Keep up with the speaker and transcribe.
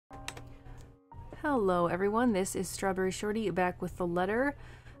Hello everyone, this is StrawberryShorty back with the letter.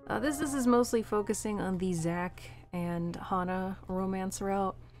 This is mostly focusing on the Zach and Hannah romance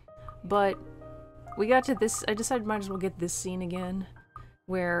route, but we got to this, I decided might as well get this scene again,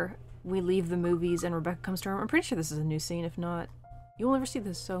 where we leave the movies and Rebecca comes to her. I'm pretty sure this is a new scene, if not, you will never see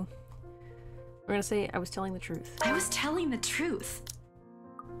this, so we're gonna say, I was telling the truth. I was telling the truth.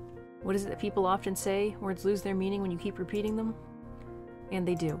 What is it that people often say? Words lose their meaning when you keep repeating them? And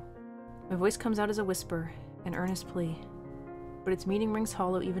they do. My voice comes out as a whisper, an earnest plea, but its meaning rings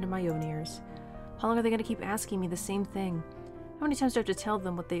hollow even in my own ears. How long are they going to keep asking me the same thing? How many times do I have to tell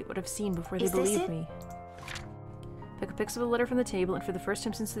them what I've seen before they believe me? Becca picks up a letter from the table, and for the first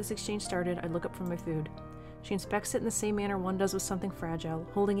time since this exchange started, I look up from my food. She inspects it in the same manner one does with something fragile,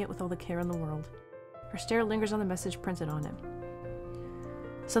 holding it with all the care in the world. Her stare lingers on the message printed on it.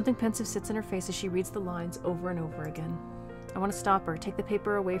 Something pensive sits in her face as she reads the lines over and over again. I want to stop her, take the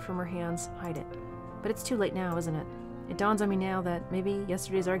paper away from her hands, hide it. But it's too late now, isn't it? It dawns on me now that maybe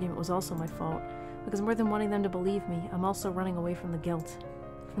yesterday's argument was also my fault, because more than wanting them to believe me, I'm also running away from the guilt,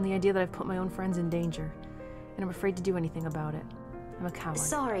 from the idea that I've put my own friends in danger, and I'm afraid to do anything about it. I'm a coward.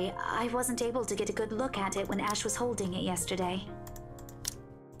 Sorry, I wasn't able to get a good look at it when Ash was holding it yesterday.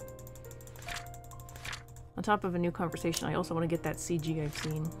 On top of a new conversation, I also want to get that CG I've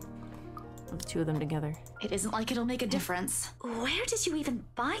seen of the two of them together. It isn't like it'll make a difference. Where did you even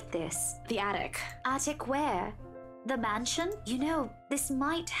buy this? The attic. Attic where? The mansion? You know, this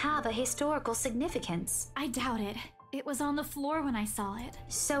might have a historical significance. I doubt it. It was on the floor when I saw it.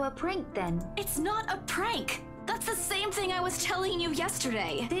 So a prank then? It's not a prank! That's the same thing I was telling you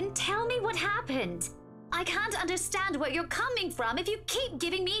yesterday. Then tell me what happened. I can't understand where you're coming from if you keep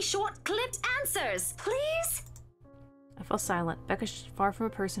giving me short-clipped answers. Please? I fell silent. Becca's far from a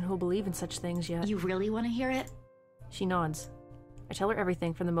person who will believe in such things yet. You really want to hear it? She nods. I tell her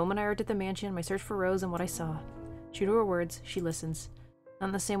everything, from the moment I arrived at the mansion, my search for Rose, and what I saw. True to her words, she listens. Not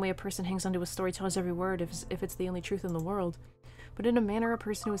in the same way a person hangs onto a storyteller's every word if it's the only truth in the world, but in a manner a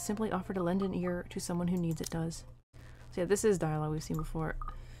person who has simply offered to lend an ear to someone who needs it does. So yeah, this is dialogue we've seen before.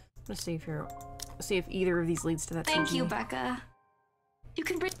 Let's see if here. Let's see if either of these leads to that. Thank CG. you, Becca. You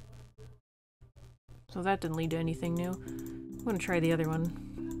can bring. So that didn't lead to anything new. I'm gonna try the other one.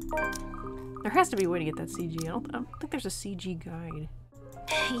 There has to be a way to get that CG. I don't think there's a CG guide.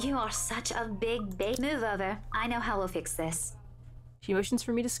 You are such a big baby. Move over. I know how we'll fix this. She motions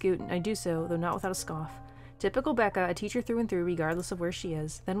for me to scoot, and I do so, though not without a scoff. Typical Becca, a teacher through and through, regardless of where she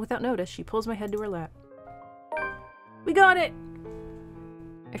is. Then, without notice, she pulls my head to her lap. We got it!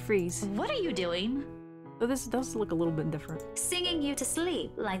 I freeze. What are you doing? Though this does look a little bit different. Singing you to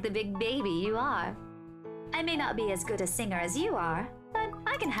sleep like the big baby you are. I may not be as good a singer as you are, but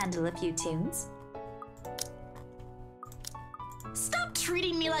I can handle a few tunes. Stop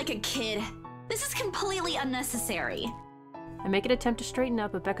treating me like a kid. This is completely unnecessary. I make an attempt to straighten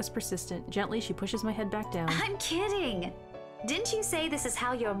up, but Becca's persistent. Gently, she pushes my head back down. I'm kidding. Didn't you say this is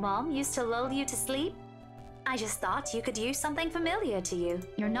how your mom used to lull you to sleep? I just thought you could use something familiar to you.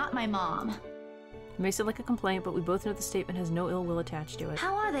 You're not my mom. It may sound like a complaint, but we both know the statement has no ill will attached to it.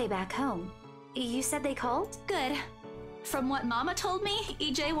 How are they back home? You said they called? Good. From what Mama told me,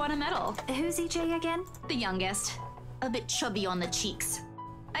 EJ won a medal. Who's EJ again? The youngest. A bit chubby on the cheeks.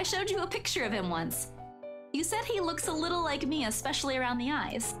 I showed you a picture of him once. You said he looks a little like me, especially around the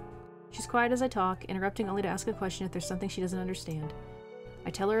eyes. She's quiet as I talk, interrupting only to ask a question if there's something she doesn't understand. I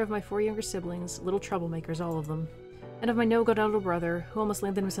tell her of my 4 younger siblings, little troublemakers, all of them, and of my no-good elder brother, who almost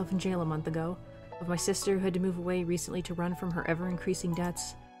landed himself in jail a month ago, of my sister who had to move away recently to run from her ever-increasing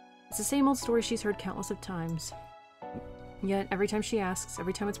debts. It's the same old story she's heard countless of times. Yet, every time she asks,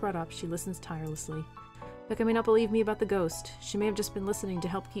 every time it's brought up, she listens tirelessly. Becca may not believe me about the ghost. She may have just been listening to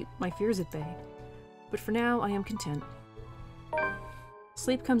help keep my fears at bay. But for now, I am content.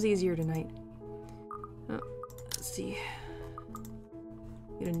 Sleep comes easier tonight. Let's see.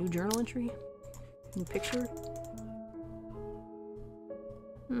 Get a new journal entry? New picture?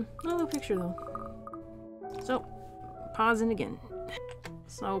 No picture though. So, pausing again.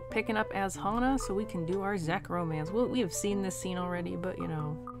 So, picking up as Hannah so we can do our Zach romance. We have seen this scene already, but you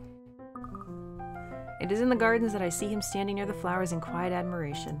know. It is in the gardens that I see him standing near the flowers in quiet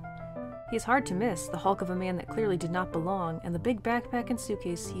admiration. He is hard to miss, the hulk of a man that clearly did not belong, and the big backpack and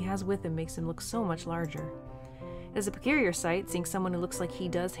suitcase he has with him makes him look so much larger. It is a peculiar sight, seeing someone who looks like he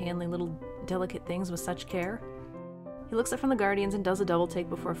does handling little delicate things with such care. He looks up from the Guardians and does a double take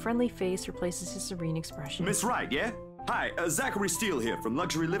before a friendly face replaces his serene expression. Miss Wright, yeah? Hi, Zachary Steele here from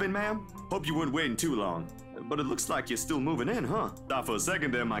Luxury Living, ma'am. Hope you weren't waiting too long. but it looks like you're still moving in, huh? Thought for a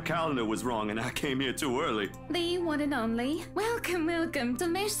second there my calendar was wrong and I came here too early. The one and only. Welcome, welcome to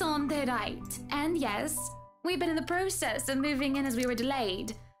Maison de Right. And yes, we've been in the process of moving in as we were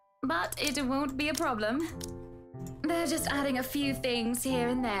delayed, but it won't be a problem. They're just adding a few things here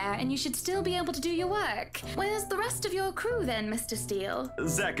and there, and you should still be able to do your work. Where's the rest of your crew then, Mr. Steele?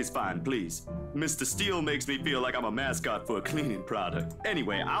 Zach is fine, please. Mr. Steele makes me feel like I'm a mascot for a cleaning product.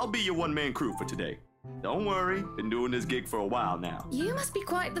 Anyway, I'll be your one-man crew for today. Don't worry, been doing this gig for a while now. You must be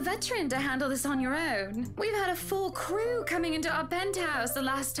quite the veteran to handle this on your own. We've had a full crew coming into our penthouse the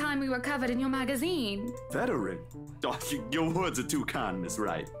last time we were covered in your magazine. Veteran? Oh, your words are too kind, Miss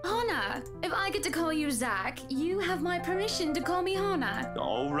Wright. Hannah, if I get to call you Zach, you have my permission to call me Hannah.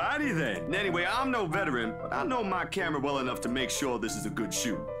 Alrighty then. Anyway, I'm no veteran, but I know my camera well enough to make sure this is a good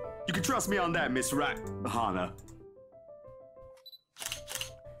shoot. You can trust me on that, Miss Wright, Hannah.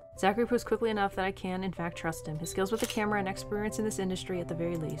 Zachary proves quickly enough that I can, in fact, trust him. His skills with the camera and experience in this industry at the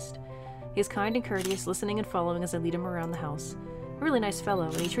very least. He is kind and courteous, listening and following as I lead him around the house. A really nice fellow,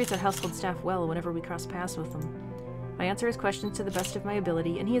 and he treats our household staff well whenever we cross paths with them. I answer his questions to the best of my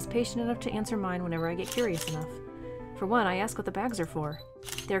ability, and he is patient enough to answer mine whenever I get curious enough. For one, I ask what the bags are for.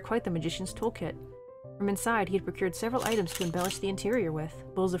 They are quite the magician's toolkit. From inside, he had procured several items to embellish the interior with.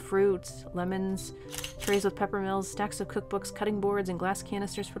 Bowls of fruits, lemons, trays with peppermills, stacks of cookbooks, cutting boards, and glass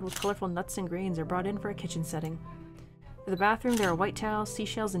canisters filled with colorful nuts and grains are brought in for a kitchen setting. For the bathroom, there are white towels,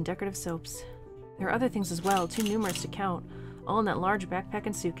 seashells, and decorative soaps. There are other things as well, too numerous to count, all in that large backpack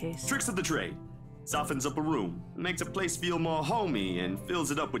and suitcase. Tricks of the trade. Softens up a room, makes a place feel more homey, and fills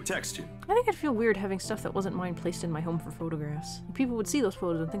it up with texture. I think I'd feel weird having stuff that wasn't mine placed in my home for photographs. People would see those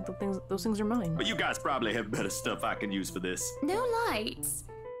photos and think those things are mine. But you guys probably have better stuff I can use for this. No lights.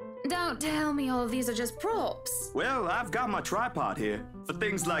 Don't tell me all of these are just props. Well, I've got my tripod here. For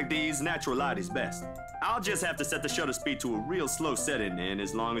things like these, natural light is best. I'll just have to set the shutter speed to a real slow setting, and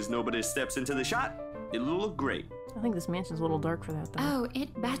as long as nobody steps into the shot, it'll look great. I think this mansion's a little dark for that, though. Oh,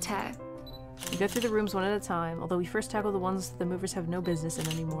 it better. We go through the rooms one at a time, although we first tackle the ones that the movers have no business in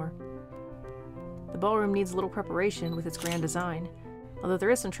anymore. The ballroom needs a little preparation with its grand design, although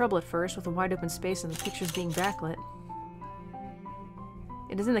there is some trouble at first with the wide open space and the pictures being backlit.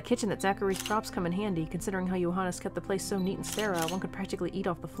 It is in the kitchen that Zachary's props come in handy, considering how Johannes kept the place so neat and sterile one could practically eat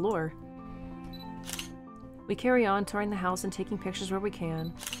off the floor. We carry on, touring the house and taking pictures where we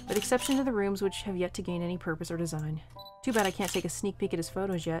can, with the exception of the rooms which have yet to gain any purpose or design. Too bad I can't take a sneak peek at his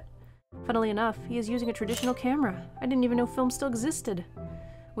photos yet. Funnily enough, he is using a traditional camera. I didn't even know film still existed.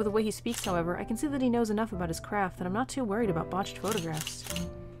 With the way he speaks, however, I can see that he knows enough about his craft that I'm not too worried about botched photographs.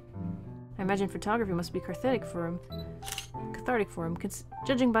 I imagine photography must be cathartic for him,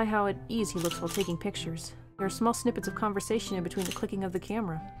 judging by how at ease he looks while taking pictures. There are small snippets of conversation in between the clicking of the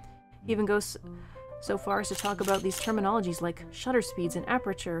camera. He even goes so far as to talk about these terminologies like shutter speeds and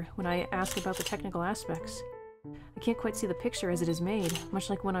aperture when I ask about the technical aspects. I can't quite see the picture as it is made,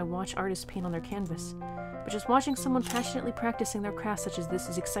 much like when I watch artists paint on their canvas, but just watching someone passionately practicing their craft such as this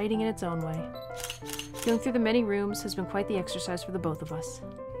is exciting in its own way. Going through the many rooms has been quite the exercise for the both of us.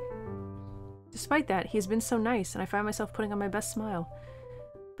 Despite that, he has been so nice, and I find myself putting on my best smile.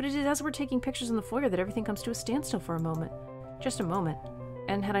 But it is as we're taking pictures in the foyer that everything comes to a standstill for a moment. Just a moment.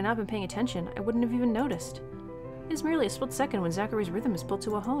 And had I not been paying attention, I wouldn't have even noticed. It is merely a split second when Zachary's rhythm is pulled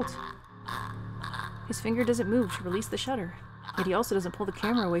to a halt. His finger doesn't move to release the shutter, yet he also doesn't pull the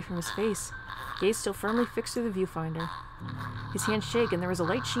camera away from his face, gaze still firmly fixed through the viewfinder. His hands shake and there is a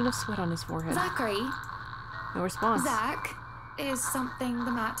light sheen of sweat on his forehead. Zachary? No response. Zach? Is something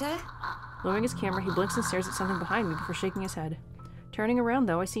the matter? Lowering his camera, he blinks and stares at something behind me before shaking his head. Turning around,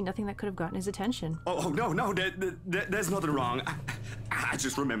 though, I see nothing that could have gotten his attention. Oh no, there's nothing wrong. I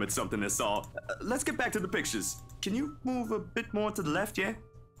just remembered something, that's all. Let's get back to the pictures. Can you move a bit more to the left, yeah?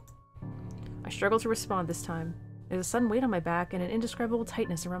 I struggle to respond this time. There's a sudden weight on my back and an indescribable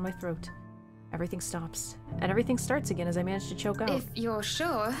tightness around my throat. Everything stops, and everything starts again as I manage to choke out. If you're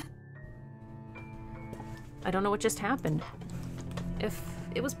sure. I don't know what just happened.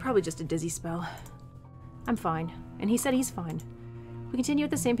 It was probably just a dizzy spell. I'm fine, and he said he's fine. We continue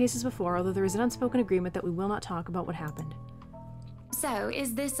at the same pace as before, although there is an unspoken agreement that we will not talk about what happened. So,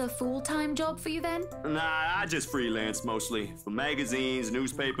 is this a full-time job for you then? Nah, I just freelance mostly, for magazines,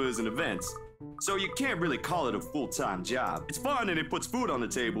 newspapers, and events. So you can't really call it a full-time job. It's fun and it puts food on the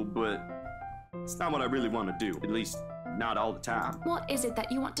table, but it's not what I really want to do, at least not all the time. What is it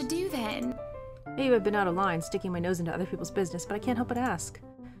that you want to do then? Maybe I've been out of line, sticking my nose into other people's business, but I can't help but ask.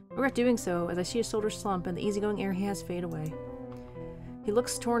 I regret doing so, as I see his shoulders slump and the easygoing air he has fade away. He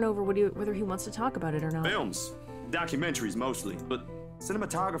looks torn over whether he wants to talk about it or not. Films. Documentaries mostly, but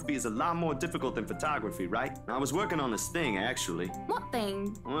Cinematography is a lot more difficult than photography, right? I was working on this thing, actually. What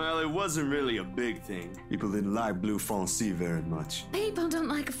thing? Well, it wasn't really a big thing. People didn't like blue foncé very much. People don't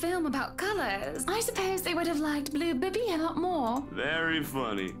like a film about colors. I suppose they would have liked Blue Bibby a lot more. Very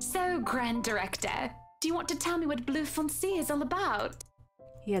funny. So, Grand Director, do you want to tell me what Blue Foncé is all about?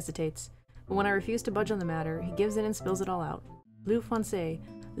 He hesitates, but when I refuse to budge on the matter, he gives in and spills it all out. Bleu foncé,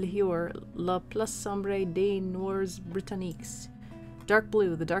 l'hier, la plus sombre des noirs britanniques. Dark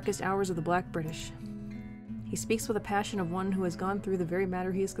blue, the darkest hours of the black British. He speaks with the passion of one who has gone through the very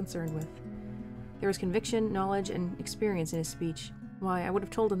matter he is concerned with. There is conviction, knowledge, and experience in his speech. Why, I would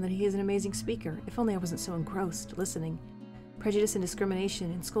have told him that he is an amazing speaker, if only I wasn't so engrossed, listening. Prejudice and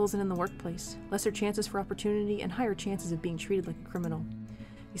discrimination in schools and in the workplace, lesser chances for opportunity, and higher chances of being treated like a criminal.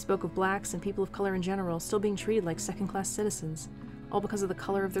 He spoke of blacks and people of color in general still being treated like second-class citizens, all because of the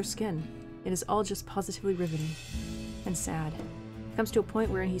color of their skin. It is all just positively riveting. And sad. It comes to a point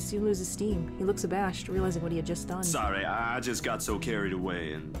where he soon loses steam. He looks abashed, realizing what he had just done. Sorry, I just got so carried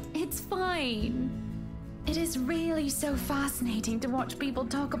away and... It's fine. It is really so fascinating to watch people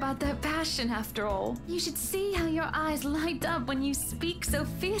talk about their passion after all. You should see how your eyes light up when you speak so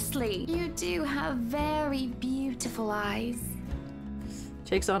fiercely. You do have very beautiful eyes.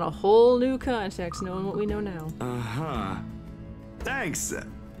 Takes on a whole new context knowing what we know now. Uh-huh. Thanks,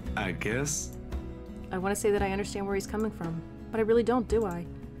 I guess. I want to say that I understand where he's coming from, but I really don't, do I?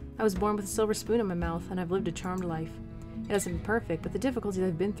 I was born with a silver spoon in my mouth, and I've lived a charmed life. It hasn't been perfect, but the difficulties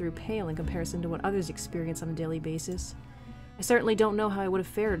I've been through pale in comparison to what others experience on a daily basis. I certainly don't know how I would have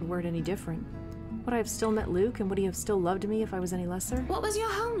fared were it any different. Would I have still met Luke, and would he have still loved me if I was any lesser? What was your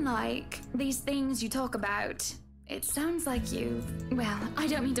home like? These things you talk about. It sounds like you... Well, I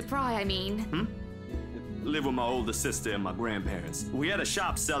don't mean to pry, I mean. Live with my older sister and my grandparents. We had a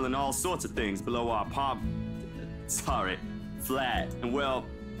shop selling all sorts of things below our flat. And well,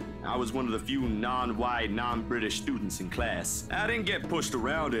 I was one of the few non-white, non-British students in class. I didn't get pushed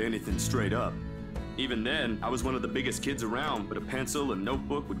around or anything straight up. Even then, I was one of the biggest kids around, but a pencil and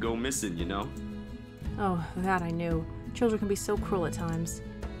notebook would go missing, you know? Oh, that I knew. Children can be so cruel at times.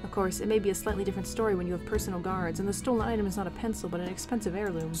 Of course, it may be a slightly different story when you have personal guards, and the stolen item is not a pencil, but an expensive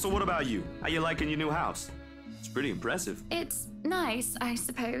heirloom. So what about you? How you liking your new house? It's pretty impressive. It's nice, I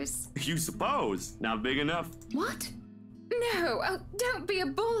suppose. You suppose? Not big enough? What? No, oh, don't be a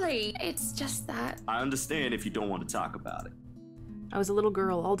bully. It's just that. I understand if you don't want to talk about it. I was a little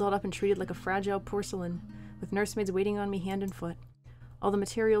girl, all dolled up and treated like a fragile porcelain, with nursemaids waiting on me hand and foot. All the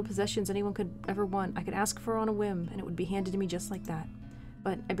material possessions anyone could ever want, I could ask for on a whim, and it would be handed to me just like that.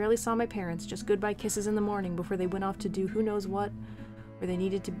 But I barely saw my parents, just goodbye kisses in the morning before they went off to do who knows what, where they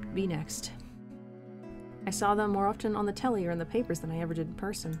needed to be next. I saw them more often on the telly or in the papers than I ever did in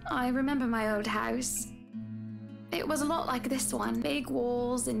person. I remember my old house. It was a lot like this one. Big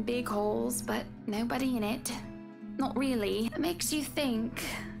walls and big halls, but nobody in it. Not really. It makes you think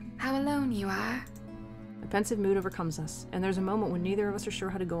how alone you are. A pensive mood overcomes us, and there's a moment when neither of us are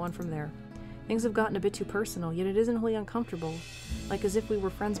sure how to go on from there. Things have gotten a bit too personal, yet it isn't wholly uncomfortable, like as if we were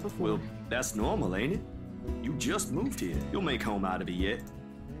friends before. Well, that's normal, ain't it? You just moved here. You'll make home out of it yet.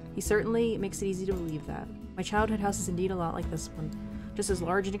 He certainly makes it easy to believe that. My childhood house is indeed a lot like this one, just as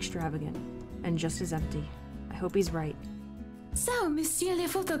large and extravagant, and just as empty. I hope he's right. So, Monsieur le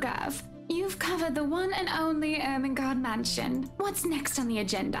Photographe, you've covered the one and only Ermengarde Mansion. What's next on the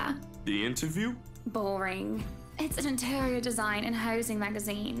agenda? The interview? Boring. It's an interior design and housing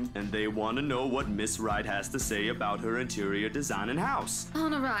magazine. And they want to know what Miss Wright has to say about her interior design and house.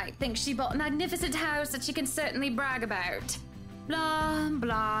 Honor Wright thinks she bought a magnificent house that she can certainly brag about. Blah,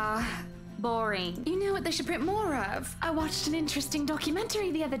 blah. Boring. You know what they should print more of? I watched an interesting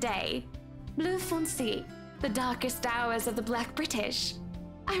documentary the other day. Bleu Foncé, the darkest hours of the Black British.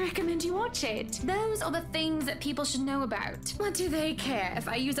 I recommend you watch it. Those are the things that people should know about. What do they care if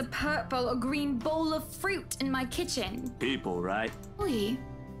I use a purple or green bowl of fruit in my kitchen? People, right? Oui.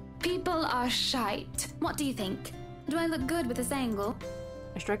 People are shite. What do you think? Do I look good with this angle?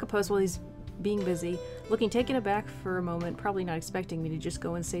 I strike a pose while he's being busy, looking taken aback for a moment, probably not expecting me to just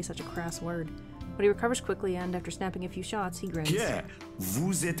go and say such a crass word. But he recovers quickly, and after snapping a few shots, he grins. Yeah,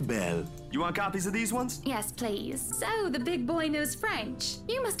 vous êtes belle. You want copies of these ones? Yes, please. So, the big boy knows French.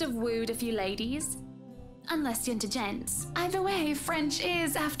 You must have wooed a few ladies. Unless you're into gents. Either way, French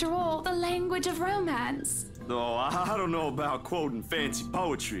is, after all, the language of romance. No, I don't know about quoting fancy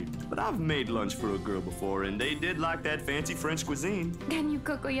poetry, but I've made lunch for a girl before, and they did like that fancy French cuisine. Can you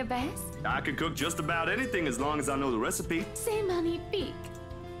cook your best? I can cook just about anything as long as I know the recipe. C'est magnifique.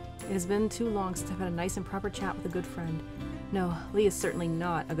 It has been too long since I've had a nice and proper chat with a good friend. No, Lee is certainly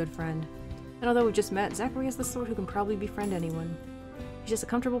not a good friend. And although we've just met, Zachary is the sort who can probably befriend anyone. He's just a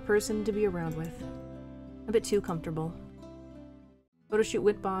comfortable person to be around with. A bit too comfortable. Photo shoot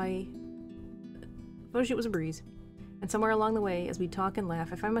went by. Photo shoot was a breeze. And somewhere along the way, as we talk and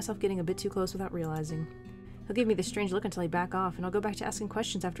laugh, I find myself getting a bit too close without realizing. He'll give me this strange look until I back off, and I'll go back to asking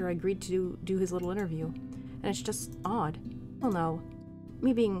questions after I agreed to do his little interview. And it's just odd. Well, no.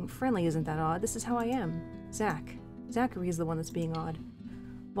 Me being friendly isn't that odd. This is how I am. Zachary is the one that's being odd.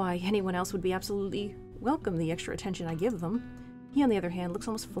 Why, anyone else would be absolutely welcome the extra attention I give them. He, on the other hand, looks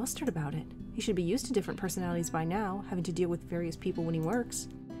almost flustered about it. He should be used to different personalities by now, having to deal with various people when he works.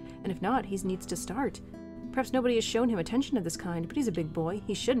 And if not, he needs to start. Perhaps nobody has shown him attention of this kind, but he's a big boy.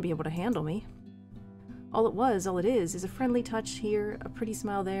 He shouldn't be able to handle me. All it is a friendly touch here, a pretty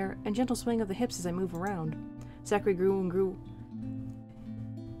smile there, and gentle swing of the hips as I move around. Zachary grew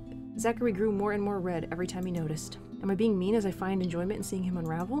more and more red every time he noticed. Am I being mean as I find enjoyment in seeing him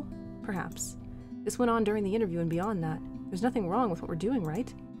unravel? Perhaps. This went on during the interview and beyond that. There's nothing wrong with what we're doing,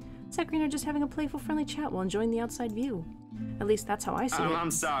 right? Zachary and I are just having a playful, friendly chat while enjoying the outside view. At least that's how I see it.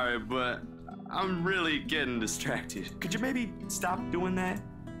 I'm sorry, but I'm really getting distracted. Could you maybe stop doing that?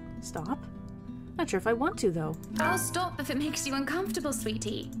 Stop? Not sure if I want to, though. I'll stop if it makes you uncomfortable,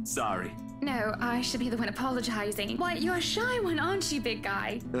 sweetie. Sorry. No, I should be the one apologizing. Why, you're a shy one, aren't you, big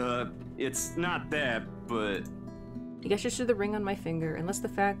guy? It's not that, but... He gestures to the ring on my finger and lets the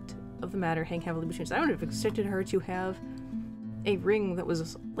fact of the matter hang heavily between us. I don't have expected her to have a ring that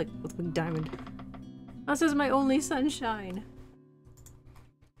was, like, with a diamond. This is my only sunshine.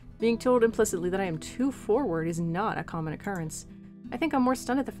 Being told implicitly that I am too forward is not a common occurrence. I think I'm more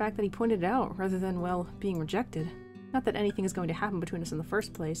stunned at the fact that he pointed it out, rather than, well, being rejected. Not that anything is going to happen between us in the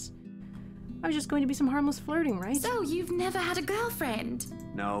first place. I was just going to be some harmless flirting, right? So, you've never had a girlfriend?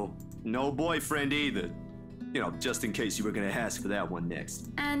 No. No boyfriend either. You know, just in case you were gonna ask for that one next.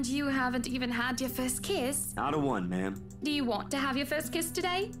 And you haven't even had your first kiss? Not a one, ma'am. Do you want to have your first kiss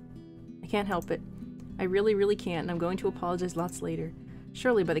today? I can't help it. I really, really can't, and I'm going to apologize lots later.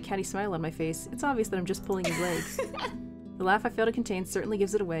 Surely, by the catty smile on my face, it's obvious that I'm just pulling his legs. The laugh I fail to contain certainly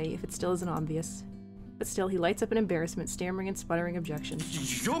gives it away, if it still isn't obvious. But still, he lights up in embarrassment, stammering and sputtering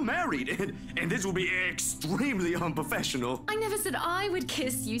objections. You're married, and this will be extremely unprofessional. I never said I would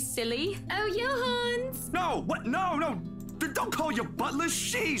kiss you, silly. Oh, Johans! No, what? No! Don't call your butler.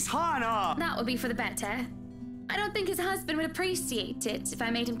 She's Hannah! That would be for the better. I don't think his husband would appreciate it if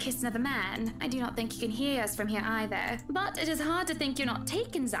I made him kiss another man. I do not think he can hear us from here either. But it is hard to think you're not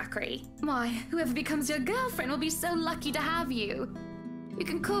taken, Zachary. Why, whoever becomes your girlfriend will be so lucky to have you. You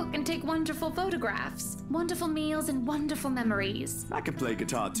can cook and take wonderful photographs, wonderful meals and wonderful memories. I can play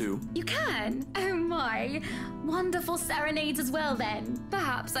guitar too. You can? Oh my. Wonderful serenades as well then.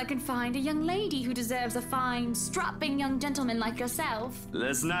 Perhaps I can find a young lady who deserves a fine, strapping young gentleman like yourself.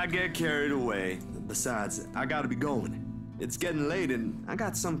 Let's not get carried away. Besides, I gotta be going. It's getting late and I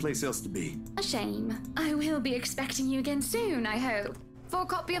got someplace else to be. A shame. I will be expecting you again soon, I hope. For a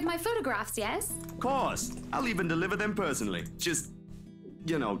copy of my photographs, yes? Of course. I'll even deliver them personally. Just,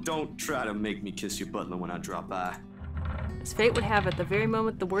 you know, don't try to make me kiss your butler when I drop by. As fate would have it, the very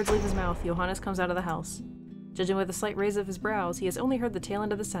moment the words leave his mouth, Johannes comes out of the house. Judging by the slight raise of his brows, he has only heard the tail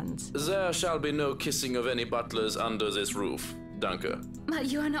end of the sentence. There shall be no kissing of any butlers under this roof. Danke. But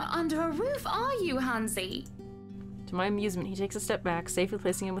you are not under a roof, are you, Hansi? To my amusement, he takes a step back, safely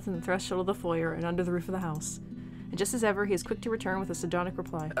placing him within the threshold of the foyer and under the roof of the house. And just as ever, he is quick to return with a sardonic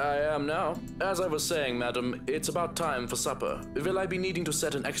reply. I am now. As I was saying, madam, it's about time for supper. Will I be needing to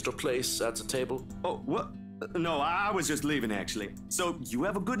set an extra place at the table? Oh, what? No, I was just leaving, actually. So, you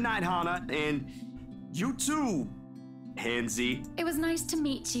have a good night, Hannah, and you too, Hansi. It was nice to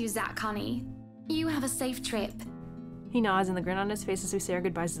meet you, Zach, honey. You have a safe trip. He nods, and the grin on his face as we say our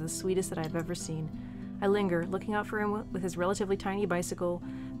goodbyes is the sweetest that I have ever seen. I linger, looking out for him with his relatively tiny bicycle,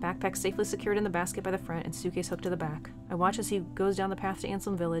 backpack safely secured in the basket by the front, and suitcase hooked to the back. I watch as he goes down the path to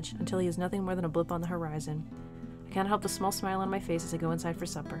Ansem Village until he is nothing more than a blip on the horizon. I can't help the small smile on my face as I go inside for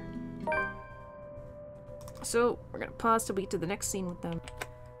supper. So, we're gonna pause till we get to the next scene with them.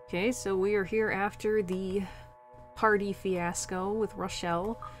 Okay, so we are here after the party fiasco with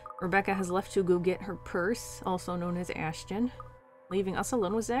Rochelle. Rebecca has left to go get her purse, also known as Ashton, leaving us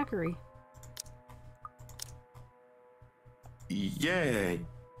alone with Zachary. Yeah,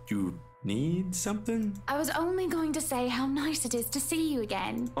 you need something? I was only going to say how nice it is to see you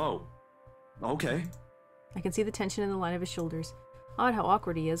again. Oh, okay. I can see the tension in the line of his shoulders. Odd how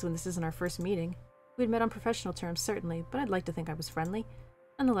awkward he is when this isn't our first meeting. We'd met on professional terms, certainly, but I'd like to think I was friendly.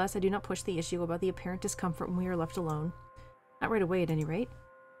 Nonetheless, I do not push the issue about the apparent discomfort when we are left alone. Not right away, at any rate.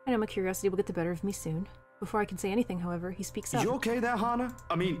 I know my curiosity will get the better of me soon. Before I can say anything, however, he speaks up. You okay there, Hannah?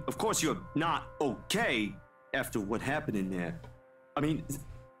 I mean, of course you're not okay after what happened in there. I mean,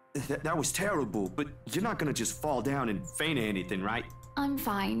 that was terrible, but you're not gonna just fall down and faint or anything, right? I'm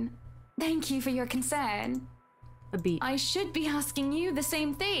fine. Thank you for your concern. A beat. I should be asking you the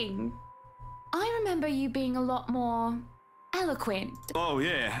same thing. I remember you being a lot more eloquent. Oh,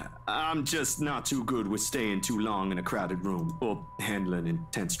 yeah. I'm just not too good with staying too long in a crowded room or handling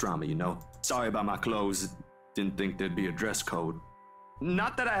intense drama, you know? Sorry about my clothes. Didn't think there'd be a dress code.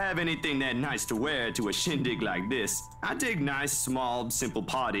 Not that I have anything that nice to wear to a shindig like this. I dig nice, small, simple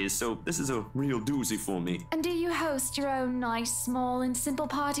parties, so this is a real doozy for me. And do you host your own nice, small, and simple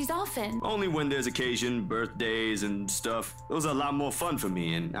parties often? Only when there's occasion, birthdays and stuff. Those are a lot more fun for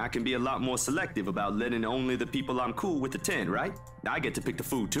me, and I can be a lot more selective about letting only the people I'm cool with attend, right? I get to pick the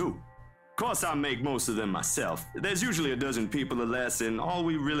food too. Of course, I make most of them myself. There's usually a dozen people or less, and all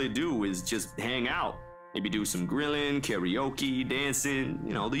we really do is just hang out. Maybe do some grilling, karaoke, dancing,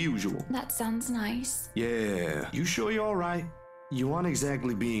 you know, the usual. That sounds nice. Yeah. You sure you're all right? You aren't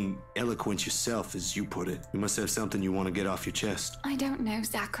exactly being eloquent yourself, as you put it. You must have something you want to get off your chest. I don't know,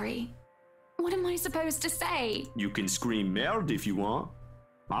 Zachary. What am I supposed to say? You can scream merde if you want.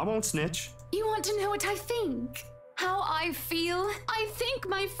 I won't snitch. You want to know what I think? How I feel? I think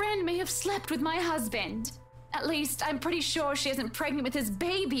my friend may have slept with my husband. At least, I'm pretty sure she isn't pregnant with his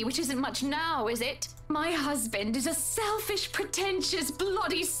baby, which isn't much now, is it? My husband is a selfish, pretentious,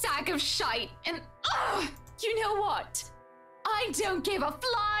 bloody sack of shite, and you know what? I don't give a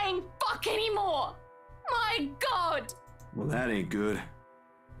flying fuck anymore! My God! Well, that ain't good.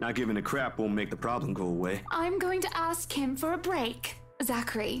 Not giving a crap won't make the problem go away. I'm going to ask him for a break,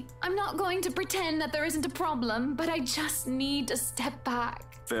 Zachary. I'm not going to pretend that there isn't a problem, but I just need to step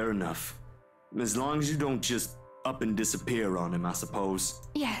back. Fair enough. As long as you don't just up and disappear on him, I suppose.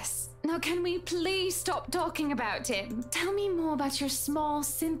 Yes. Now can we please stop talking about him? Tell me more about your small,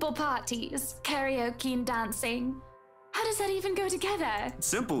 simple parties, karaoke and dancing. How does that even go together?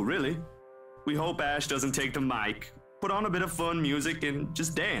 Simple, really. We hope Ash doesn't take the mic, put on a bit of fun music, and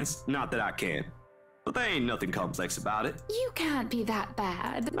just dance. Not that I can. But there ain't nothing complex about it. You can't be that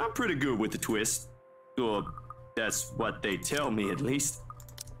bad. I'm pretty good with the twist. Or that's what they tell me, at least.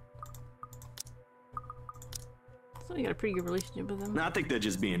 So you got a pretty good relationship with them. I think they're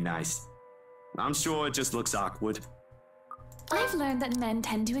just being nice. I'm sure it just looks awkward. I've learned that men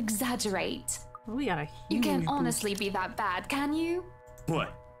tend to exaggerate. Well, we got a huge You can't booth. honestly be that bad, can you?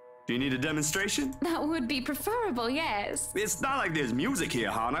 What? Do you need a demonstration? That would be preferable, yes. It's not like there's music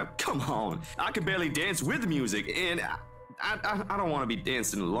here, Hannah. Come on. I can barely dance with music, and I don't want to be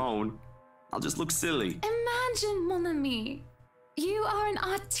dancing alone. I'll just look silly. Imagine, mon ami. You are an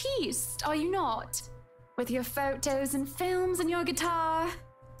artiste, are you not? With your photos and films and your guitar.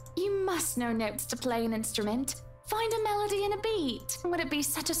 You must know notes to play an instrument. Find a melody and a beat. Would it be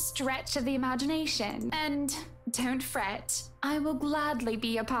such a stretch of the imagination? And don't fret. I will gladly be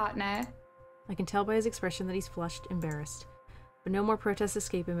your partner. I can tell by his expression that he's flushed, embarrassed. But no more protests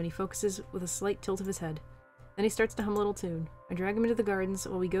escape him, and he focuses with a slight tilt of his head. Then he starts to hum a little tune. I drag him into the gardens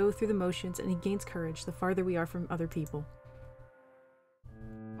while we go through the motions, and he gains courage the farther we are from other people.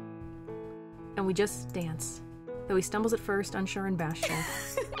 And we just dance. Though he stumbles at first, unsure and bashful.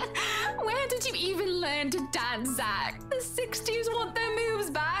 Where did you even learn to dance, Zach? The 60s want their moves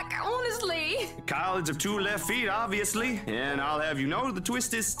back, honestly. College of two left feet, obviously. And I'll have you know the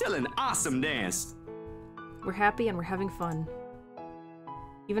twist is still an awesome dance. We're happy and we're having fun.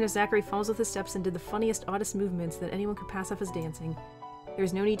 Even if Zachary fumbles with his steps and did the funniest, oddest movements that anyone could pass off as dancing. There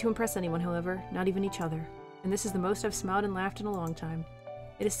is no need to impress anyone, however, not even each other. And this is the most I've smiled and laughed in a long time.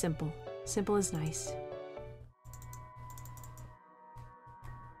 It is simple. Simple is nice.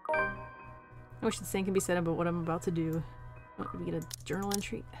 I wish the same can be said about what I'm about to do. Oh, did we get a journal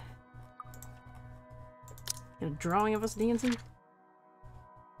entry? Get a drawing of us dancing?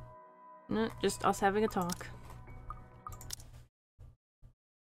 No, just us having a talk.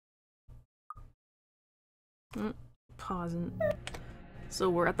 Pausing. So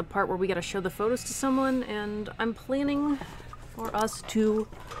we're at the part where we gotta show the photos to someone, and I'm planning for us to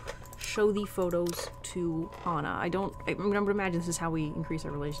show the photos to Hannah. I'm gonna imagine this is how we increase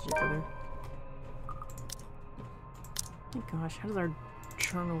our relationship with her. Oh my gosh, how does our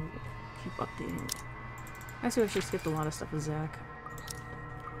journal keep updating? I see I should skipped a lot of stuff with Zach.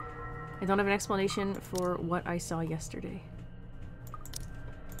 I don't have an explanation for what I saw yesterday.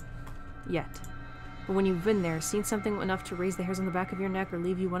 Yet. But when you've been there, seen something enough to raise the hairs on the back of your neck or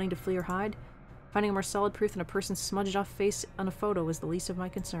leave you wanting to flee or hide, finding a more solid proof than a person's smudged off face on a photo is the least of my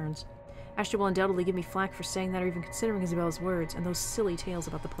concerns. Ashley will undoubtedly give me flack for saying that or even considering Isabella's words and those silly tales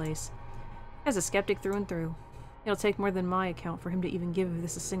about the place. As a skeptic through and through. It'll take more than my account for him to even give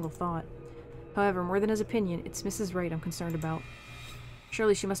this a single thought. However, more than his opinion, it's Mrs. Wright I'm concerned about.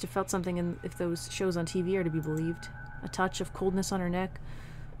 Surely she must have felt something if those shows on TV are to be believed. A touch of coldness on her neck,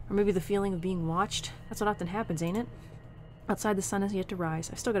 or maybe the feeling of being watched. That's what often happens, ain't it? Outside, the sun has yet to rise.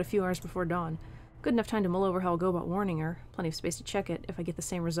 I've still got a few hours before dawn. Good enough time to mull over how I'll go about warning her. Plenty of space to check it if I get the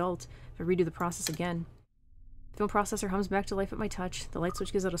same result, if I redo the process again. The film processor hums back to life at my touch. The light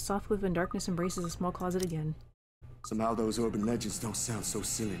switch gives out a soft whip and darkness embraces a small closet again. Somehow those urban legends don't sound so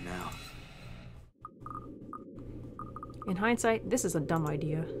silly now. In hindsight, this is a dumb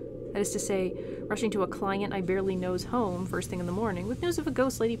idea. That is to say, rushing to a client I barely know's home first thing in the morning with news of a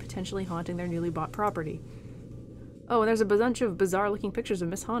ghost lady potentially haunting their newly bought property. Oh, and there's a bunch of bizarre-looking pictures of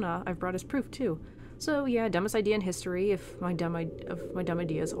Miss Hana I've brought as proof, too. So, yeah, dumbest idea in history, if my dumb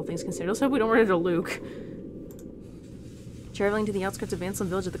ideas, all things considered. Let's hope we don't run into Luke. Traveling to the outskirts of Anselm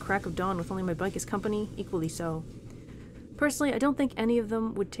Village at the crack of dawn with only my bike as company, equally so. Personally, I don't think any of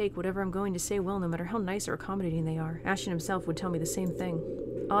them would take whatever I'm going to say well, no matter how nice or accommodating they are. Ashton himself would tell me the same thing.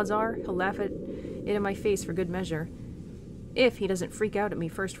 Odds are, he'll laugh at it in my face for good measure. If he doesn't freak out at me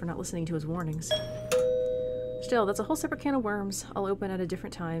first for not listening to his warnings. Still, that's a whole separate can of worms I'll open at a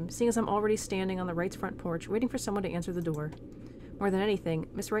different time, seeing as I'm already standing on the Wright's front porch, waiting for someone to answer the door. More than anything,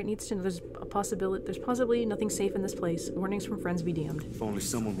 Miss Wright needs to know there's possibly nothing safe in this place. Warnings from friends be damned. If only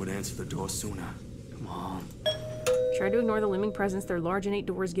someone would answer the door sooner. Come on. Try to ignore the looming presence their large innate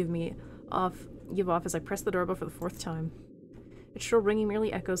doors give off as I press the doorbell for the 4th time. Its shrill ringing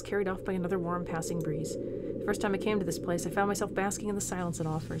merely echoes, carried off by another warm passing breeze. The first time I came to this place, I found myself basking in the silence it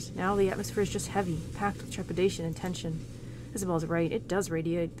offers. Now the atmosphere is just heavy, packed with trepidation and tension. Isabel's right, it does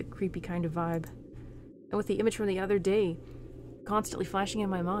radiate the creepy kind of vibe. And with the image from the other day constantly flashing in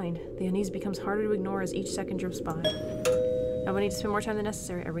my mind, the unease becomes harder to ignore as each second drifts by. Now, when I need to spend more time than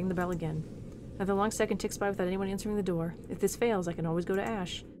necessary, I ring the bell again. Another long second ticks by without anyone answering the door. If this fails, I can always go to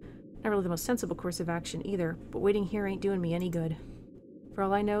Ash. Not really the most sensible course of action either, but waiting here ain't doing me any good. For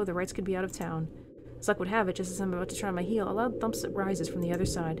all I know, the Wrights could be out of town. As luck would have it, just as I'm about to turn on my heel, a loud thump rises from the other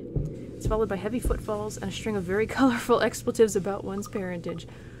side. It's followed by heavy footfalls and a string of very colorful expletives about one's parentage.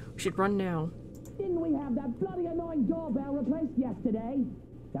 We should run now. Didn't we have that bloody annoying doorbell replaced yesterday?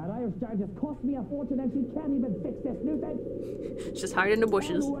 That Irish star just cost me a fortune and she can't even fix this nuisance. Just hide in the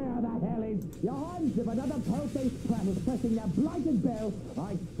bushes. And where the hell is your hands? If another pale-faced plant is pressing that blighted bell,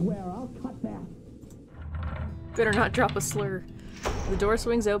 I swear I'll cut that. Better not drop a slur. The door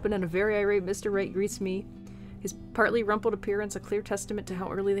swings open and a very irate Mr. Wright greets me, his partly rumpled appearance a clear testament to how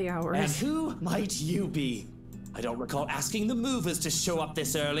early the hour And is. who might you be? I don't recall asking the movers to show up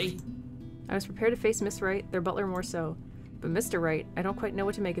this early. I was prepared to face Miss Wright, their butler more so. But Mr. Wright, I don't quite know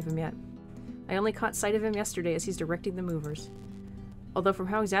what to make of him yet. I only caught sight of him yesterday as he's directing the movers. Although from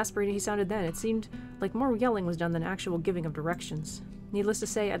how exasperated he sounded then, it seemed like more yelling was done than actual giving of directions. Needless to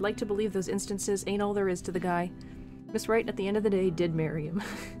say, I'd like to believe those instances ain't all there is to the guy. Miss Wright, at the end of the day, did marry him.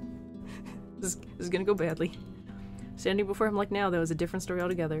 This is gonna go badly. Standing before him like now, though, is a different story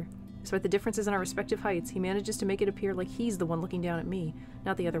altogether. Despite the differences in our respective heights, he manages to make it appear like he's the one looking down at me,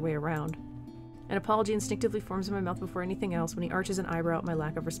 not the other way around. An apology instinctively forms in my mouth before anything else when he arches an eyebrow at my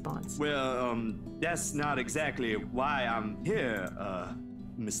lack of response. Well, that's not exactly why I'm here,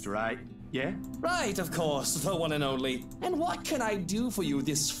 Mr. Wright. Yeah? Right, of course, the one and only. And what can I do for you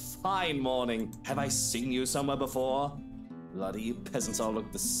this fine morning? Have I seen you somewhere before? Bloody you peasants all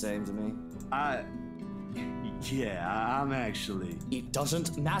look the same to me. Yeah, I'm actually... It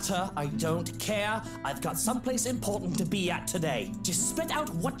doesn't matter. I don't care. I've got someplace important to be at today. Just spit out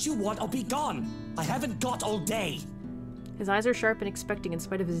what you want or be gone. I haven't got all day. His eyes are sharp and expecting in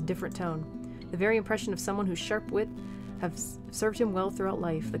spite of his different tone. The very impression of someone whose sharp wit have served him well throughout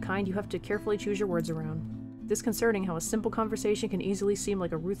life, the kind you have to carefully choose your words around. Disconcerting how a simple conversation can easily seem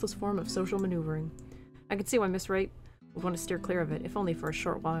like a ruthless form of social maneuvering. I can see why Miss Wright would want to steer clear of it, if only for a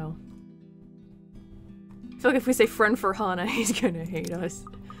short while. I feel like if we say friend for Hana, he's gonna hate us.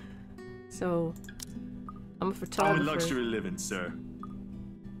 So, I'm a photographer. I'm in luxury living, sir.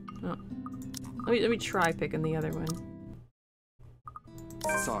 Oh. Let me try picking the other one.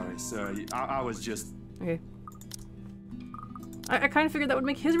 Sorry, sir. I was just... Okay. I kind of figured that would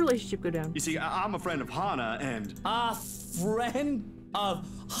make his relationship go down. You see, I'm a friend of Hana, and... A friend of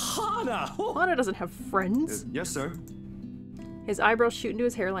Hana? Hana doesn't have friends. Yes, sir. His eyebrows shoot into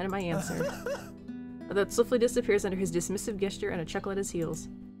his hairline at my answer. That swiftly disappears under his dismissive gesture and a chuckle at his heels.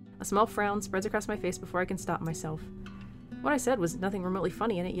 A small frown spreads across my face before I can stop myself. What I said was nothing remotely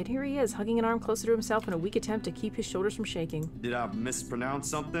funny in it, yet here he is, hugging an arm closer to himself in a weak attempt to keep his shoulders from shaking. Did I mispronounce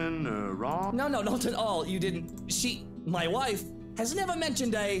something wrong? No, not at all. You didn't. My wife, has never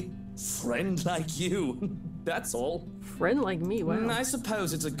mentioned a friend like you. That's all. Friend like me, wow. I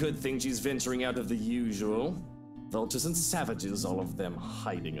suppose it's a good thing she's venturing out of the usual. Vultures and savages, all of them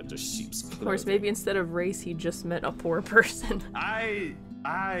hiding under sheep's clothing. Of course, maybe instead of race, he just meant a poor person. I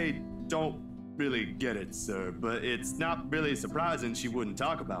don't really get it, sir, but it's not really surprising she wouldn't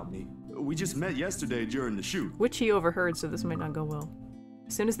talk about me. We just met yesterday during the shoot. Which he overheard, so this might not go well.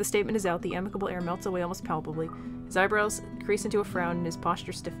 As soon as the statement is out, the amicable air melts away almost palpably. His eyebrows crease into a frown and his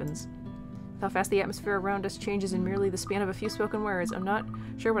posture stiffens. With how fast the atmosphere around us changes in merely the span of a few spoken words, I'm not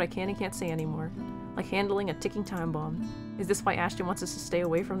sure what I can and can't say anymore. Like handling a ticking time bomb. Is this why Ashton wants us to stay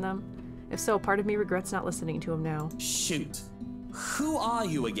away from them? If so, part of me regrets not listening to him now. Shoot. Who are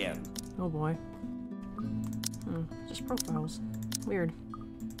you again? Oh boy. Just profiles. Weird.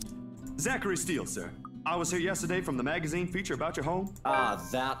 Zachary Steele, sir. I was here yesterday from the magazine feature about your home. Ah,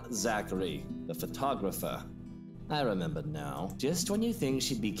 that Zachary, the photographer. I remember now. Just when you think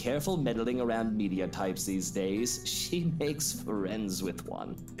she'd be careful meddling around media types these days, she makes friends with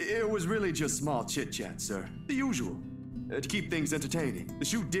one. It was really just small chit-chat, sir. The usual. To keep things entertaining. The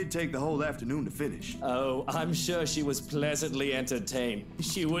shoot did take the whole afternoon to finish. Oh, I'm sure she was pleasantly entertained.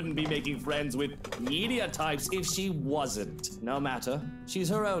 She wouldn't be making friends with media types if she wasn't. No matter. She's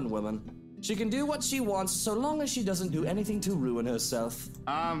her own woman. She can do what she wants so long as she doesn't do anything to ruin herself.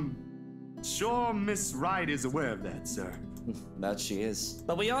 I'm sure Miss Wright is aware of that, sir. That she is.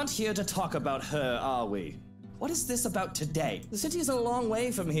 But we aren't here to talk about her, are we? What is this about today? The city's a long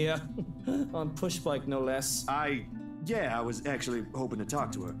way from here. On push bike, no less. Yeah, I was actually hoping to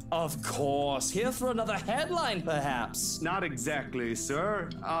talk to her. Of course. Here for another headline, perhaps. Not exactly,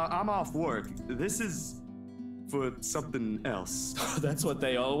 sir. I'm off work. This is for something else. That's what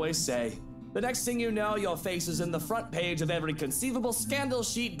they always say. The next thing you know, your face is in the front page of every conceivable scandal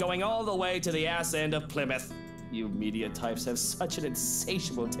sheet going all the way to the ass end of Plymouth. You media types have such an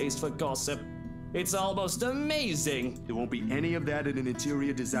insatiable taste for gossip. It's almost amazing. There won't be any of that in an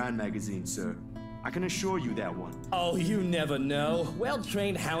interior design magazine, sir. I can assure you that one. Oh, you never know.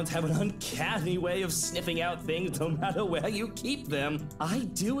 Well-trained hounds have an uncanny way of sniffing out things no matter where you keep them. I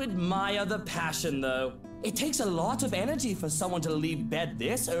do admire the passion, though. It takes a lot of energy for someone to leave bed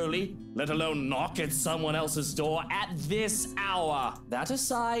this early, let alone knock at someone else's door at this hour. That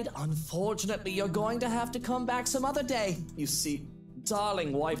aside, unfortunately, you're going to have to come back some other day. You see,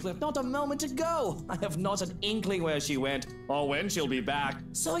 darling wife left not a moment ago. I have not an inkling where she went or when she'll be back,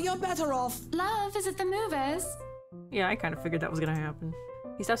 so you're better off. Love, is it the movers? Yeah, I kind of figured that was gonna happen.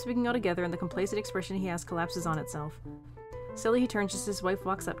 He stops speaking altogether and the complacent expression he has collapses on itself. Slowly he turns just as his wife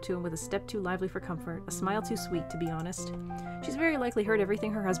walks up to him with a step too lively for comfort, a smile too sweet, to be honest. She's very likely heard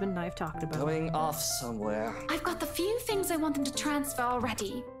everything her husband and I have talked about. Going off somewhere. I've got the few things I want them to transfer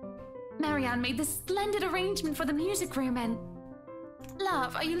already. Marianne made this splendid arrangement for the music room and...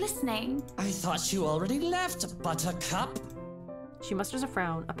 Love, are you listening? I thought you already left, Buttercup. She musters a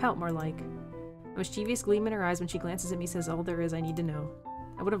frown, a pout more like. A mischievous gleam in her eyes when she glances at me says all there is I need to know.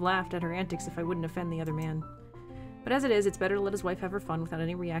 I would have laughed at her antics if I wouldn't offend the other man. But as it is, it's better to let his wife have her fun without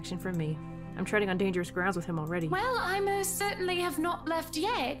any reaction from me. I'm treading on dangerous grounds with him already. Well, I most certainly have not left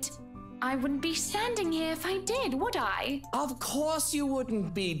yet. I wouldn't be standing here if I did, would I? Of course you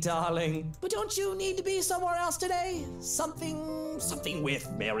wouldn't be, darling. But don't you need to be somewhere else today? Something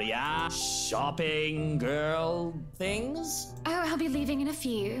with Marianne? Shopping, girl, things? Oh, I'll be leaving in a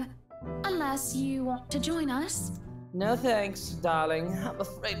few. Unless you want to join us. No thanks, darling. I'm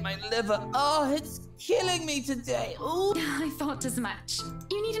afraid my liver, it's killing me today. Ooh. I thought as much.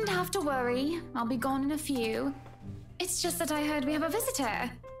 You needn't have to worry. I'll be gone in a few. It's just that I heard we have a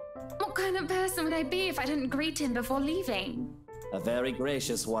visitor. What kind of person would I be if I didn't greet him before leaving? A very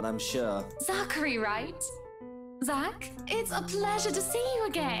gracious one, I'm sure. Zachary, right? Zach, it's a pleasure to see you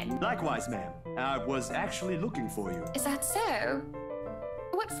again. Likewise, ma'am. I was actually looking for you. Is that so?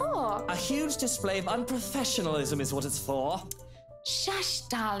 What for? A huge display of unprofessionalism is what it's for. Shush,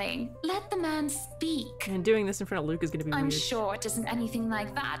 darling. Let the man speak. And doing this in front of Luke is gonna be I'm weird. sure it isn't anything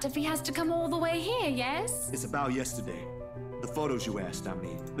like that if he has to come all the way here, yes? It's about yesterday. The photos you asked, I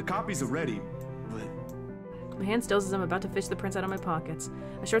mean. The copies are ready, but... My hand stills as I'm about to fish the prints out of my pockets.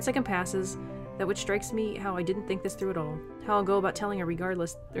 A short second passes, that which strikes me how I didn't think this through at all. How I'll go about telling her regarding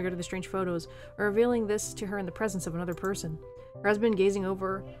the strange photos, or revealing this to her in the presence of another person. Her husband gazing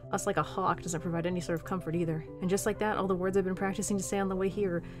over us like a hawk doesn't provide any sort of comfort either. And just like that, all the words I've been practicing to say on the way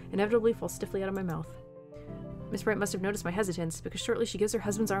here inevitably fall stiffly out of my mouth. Miss Bright must have noticed my hesitance, because shortly she gives her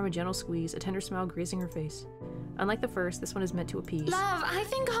husband's arm a gentle squeeze, a tender smile gracing her face. Unlike the first, this one is meant to appease. Love, I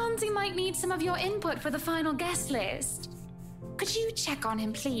think Hansi might need some of your input for the final guest list. Could you check on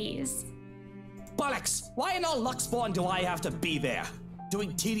him, please? Bollocks! Why in all Luxborn do I have to be there?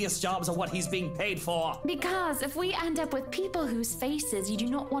 doing tedious jobs are what he's being paid for. Because if we end up with people whose faces you do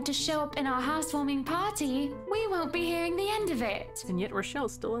not want to show up in our housewarming party, we won't be hearing the end of it. And yet Rochelle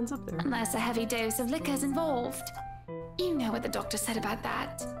still ends up there. Unless a heavy dose of liquor's involved. You know what the doctor said about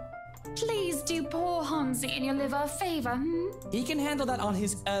that. Please do poor Hansi and your liver a favor, He can handle that on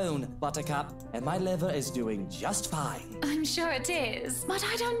his own, Buttercup, and my liver is doing just fine. I'm sure it is. But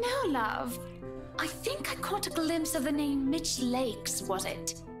I don't know, love. I think I caught a glimpse of the name Mitch Lakes, was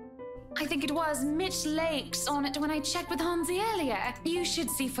it? I think it was Mitch Lakes on it when I checked with Hansi earlier. You should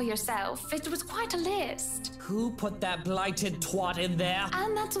see for yourself. It was quite a list. Who put that blighted twat in there?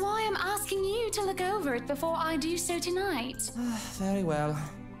 And that's why I'm asking you to look over it before I do so tonight. Very well.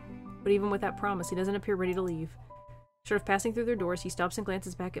 But even with that promise, he doesn't appear ready to leave. Short of passing through their doors, he stops and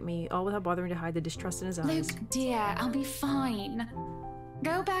glances back at me, all without bothering to hide the distrust in his eyes. Luke, dear, I'll be fine.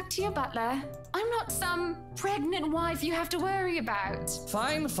 Go back to your butler. I'm not some pregnant wife you have to worry about.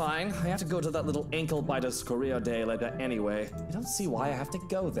 Fine. I have to go to that little ankle biter's career day later anyway. I don't see why I have to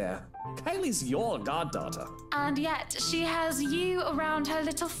go there. Kylie's your goddaughter. And yet, she has you around her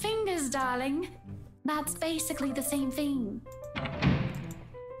little fingers, darling. That's basically the same thing.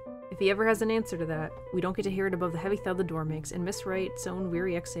 If he ever has an answer to that, we don't get to hear it above the heavy thud the door makes, and Miss Wright's own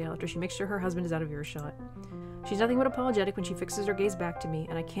weary exhale after she makes sure her husband is out of earshot. She's nothing but apologetic when she fixes her gaze back to me,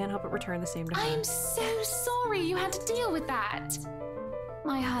 and I can't help but return the same to her. I'm so sorry you had to deal with that.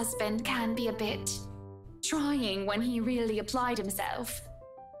 My husband can be a bit trying when he really applied himself.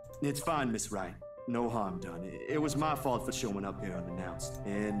 It's fine, Miss Wright. No harm done. It was my fault for showing up here unannounced.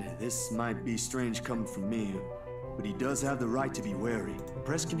 And this might be strange coming from me, but he does have the right to be wary. The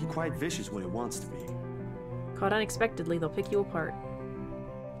press can be quite vicious when it wants to be. Caught unexpectedly, they'll pick you apart.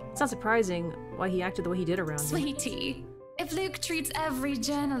 It's not surprising why he acted the way he did around me. Sweetie, if Luke treats every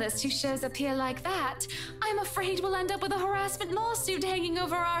journalist who shows up here like that, I'm afraid we'll end up with a harassment lawsuit hanging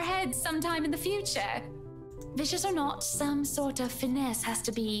over our heads sometime in the future. Vicious or not, some sort of finesse has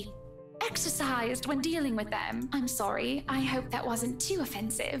to be exercised when dealing with them. I'm sorry, I hope that wasn't too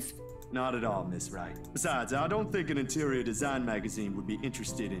offensive. Not at all, Miss Wright. Besides, I don't think an interior design magazine would be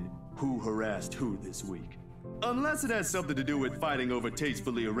interested in who harassed who this week. Unless it has something to do with fighting over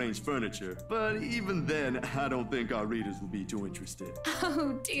tastefully arranged furniture. But even then, I don't think our readers will be too interested.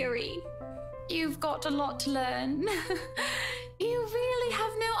 Oh, dearie. You've got a lot to learn. You really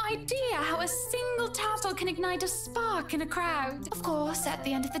have no idea how a single tattle can ignite a spark in a crowd. Of course, at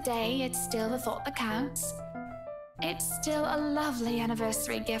the end of the day, it's still the thought that counts. It's still a lovely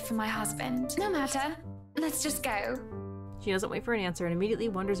anniversary gift from my husband. No matter. Let's just go. She doesn't wait for an answer and immediately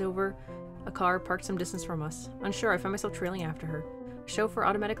wanders over a car parked some distance from us. Unsure, I find myself trailing after her. A chauffeur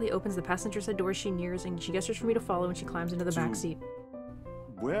automatically opens the passenger side door as she nears, and she gestures for me to follow when she climbs into the back seat.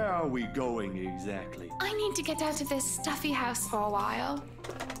 Where are we going exactly? I need to get out of this stuffy house for a while.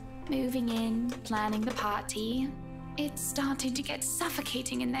 Moving in, planning the party. It's starting to get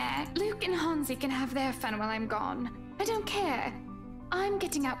suffocating in there. Luke and Hansi can have their fun while I'm gone. I don't care. I'm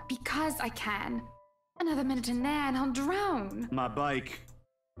getting out because I can. Another minute in there and I'll drown. My bike.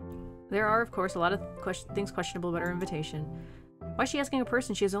 There are, of course, a lot of things questionable about her invitation. Why is she asking a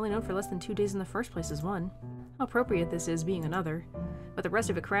person she has only known for less than 2 days in the first place is one. How appropriate this is, being another. But the rest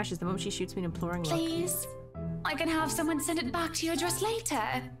of it crashes the moment she shoots me an imploring look. Please? I can have someone send it back to your address later.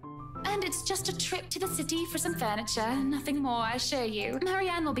 And it's just a trip to the city for some furniture, nothing more, I assure you.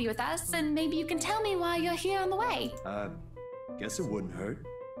 Marianne will be with us, and maybe you can tell me why you're here on the way. Guess it wouldn't hurt.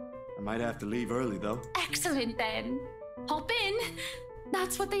 I might have to leave early, though. Excellent, then. Hop in.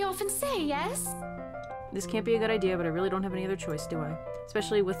 That's what they often say, yes? This can't be a good idea, but I really don't have any other choice, do I?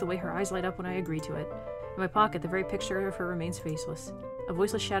 Especially with the way her eyes light up when I agree to it. In my pocket, the very picture of her remains faceless. A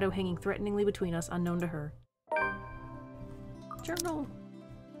voiceless shadow hanging threateningly between us, unknown to her. Journal.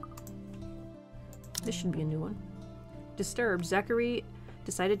 This should be a new one. Disturbed, Zachary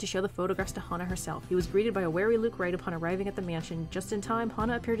decided to show the photographs to Hannah herself. He was greeted by a wary Luke Wright upon arriving at the mansion. Just in time,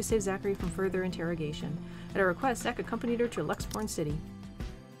 Hannah appeared to save Zachary from further interrogation. At her request, Zach accompanied her to Luxborn City.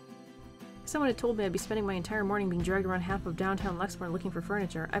 If someone had told me I'd be spending my entire morning being dragged around half of downtown Luxborn looking for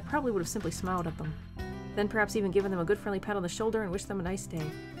furniture, I probably would have simply smiled at them. Then perhaps even given them a good friendly pat on the shoulder and wished them a nice day.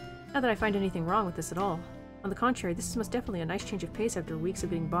 Not that I find anything wrong with this at all. On the contrary, this is most definitely a nice change of pace after weeks of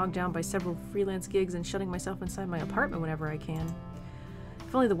getting bogged down by several freelance gigs and shutting myself inside my apartment whenever I can.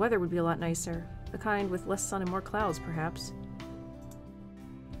 If only the weather would be a lot nicer. The kind with less sun and more clouds, perhaps.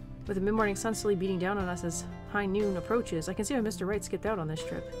 With the mid-morning sun slowly beating down on us as high noon approaches, I can see why Mr. Wright skipped out on this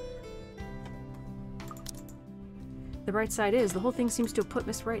trip. The bright side is, the whole thing seems to have put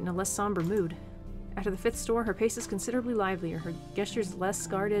Miss Wright in a less somber mood. After the 5th store, her pace is considerably livelier, her gestures less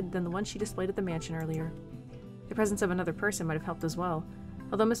guarded than the ones she displayed at the mansion earlier. The presence of another person might have helped as well,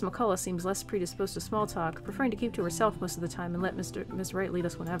 although Miss McCullough seems less predisposed to small talk, preferring to keep to herself most of the time and let Miss Wright lead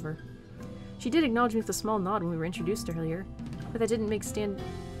us whenever. She did acknowledge me with a small nod when we were introduced earlier, but that didn't make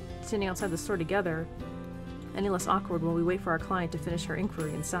standing outside the store together any less awkward while we wait for our client to finish her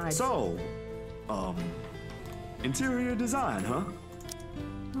inquiry inside. So, interior design, huh?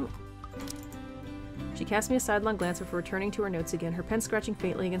 She cast me a sidelong glance before returning to her notes again, her pen scratching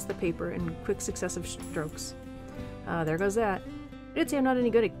faintly against the paper in quick successive strokes. There goes that. I did say I'm not any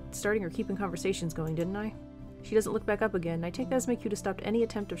good at starting or keeping conversations going, didn't I? She doesn't look back up again, and I take that as my cue to stop any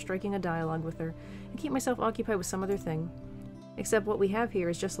attempt of striking a dialogue with her, and keep myself occupied with some other thing. Except what we have here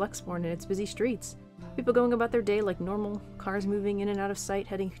is just Luxbourne and its busy streets. People going about their day like normal, cars moving in and out of sight,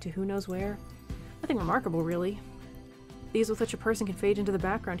 heading to who knows where. Nothing remarkable, really. The ease with which a person can fade into the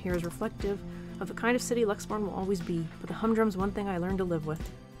background here is reflective of the kind of city Luxbourne will always be, but the humdrum's one thing I learned to live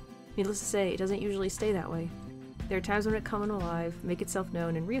with. Needless to say, it doesn't usually stay that way. There are times when it comes alive, make itself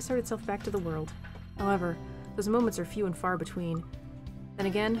known, and reassert itself back to the world. However, those moments are few and far between. Then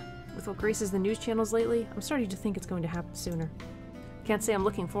again, with what graces the news channels lately, I'm starting to think it's going to happen sooner. Can't say I'm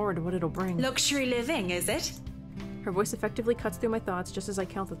looking forward to what it'll bring. Luxury living, is it? Her voice effectively cuts through my thoughts just as I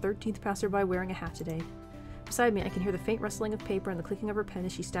count the 13th passerby wearing a hat today. Beside me, I can hear the faint rustling of paper and the clicking of her pen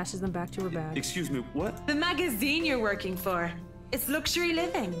as she stashes them back to her bag. Excuse me, what? The magazine you're working for. It's luxury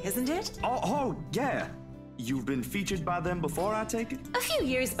living, isn't it? Oh, yeah. You've been featured by them before, I take it? A few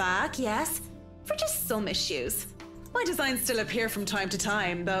years back, yes. For just some issues. My designs still appear from time to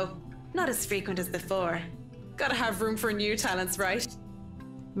time, though not as frequent as before. Gotta have room for new talents, right? It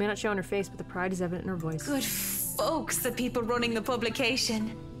may not show on her face, but the pride is evident in her voice. Good folks, the people running the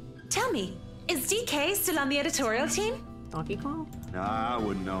publication. Tell me, is DK still on the editorial team? Donkey Kong? Nah, I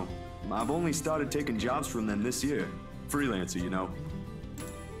wouldn't know. I've only started taking jobs from them this year. Freelancer, you know.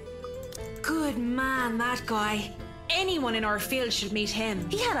 Good man, that guy. Anyone in our field should meet him.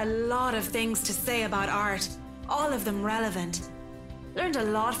 He had a lot of things to say about art, all of them relevant. Learned a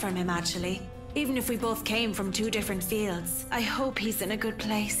lot from him, actually, even if we both came from two different fields. I hope he's in a good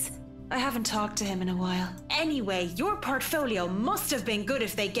place. I haven't talked to him in a while. Anyway, your portfolio must have been good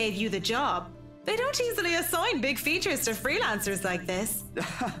if they gave you the job. They don't easily assign big features to freelancers like this.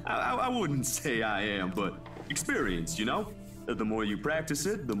 I wouldn't say I am, but experience, you know? The more you practice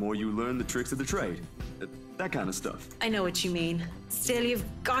it, the more you learn the tricks of the trade. That kind of stuff. I know what you mean. Still, you've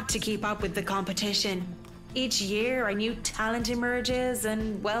got to keep up with the competition. Each year, a new talent emerges,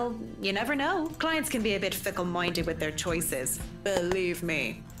 and, well, you never know. Clients can be a bit fickle-minded with their choices. Believe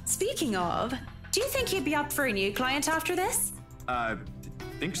me. Speaking of, do you think you'd be up for a new client after this? I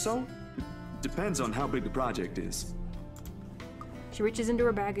think so. Depends on how big the project is. She reaches into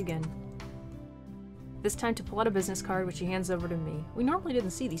her bag again. This time to pull out a business card, which she hands over to me. We normally didn't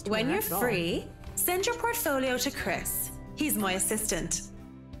see these two When you're interact at all. free, send your portfolio to Chris. He's my assistant.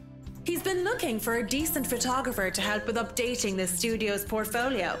 He's been looking for a decent photographer to help with updating the studio's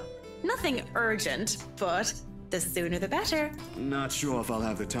portfolio. Nothing urgent, but the sooner the better. Not sure if I'll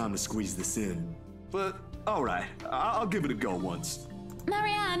have the time to squeeze this in. But, alright, I'll give it a go once.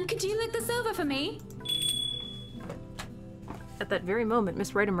 Marianne, could you look this over for me? At that very moment,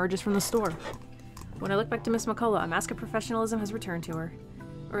 Miss Wright emerges from the store. When I look back to Miss McCullough, a mask of professionalism has returned to her.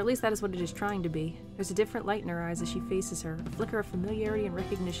 Or at least that is what it is trying to be. There's a different light in her eyes as she faces her, a flicker of familiarity and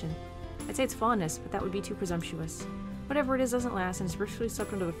recognition. I'd say it's fondness, but that would be too presumptuous. Whatever it is doesn't last, and is briefly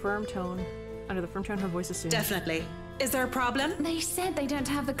sucked under the firm tone her voice assumes. Definitely. Is there a problem? They said they don't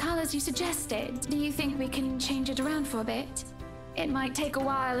have the colors you suggested. Do you think we can change it around for a bit? It might take a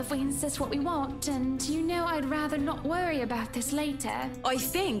while if we insist what we want, and you know I'd rather not worry about this later. I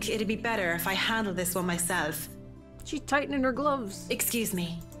think it'd be better if I handle this one myself. She's tightening her gloves. Excuse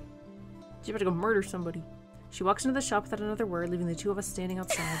me. She's about to go murder somebody. She walks into the shop without another word, leaving the two of us standing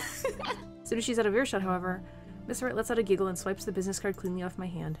outside. As soon as she's out of earshot, however, Miss Wright lets out a giggle and swipes the business card cleanly off my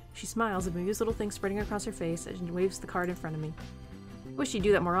hand. She smiles, a bemused little thing spreading across her face, and waves the card in front of me. I wish she'd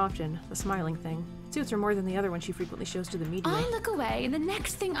do that more often, the smiling thing. It suits her more than the other one she frequently shows to the media. I look away, and the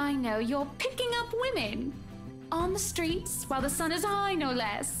next thing I know, you're picking up women. On the streets, while the sun is high, no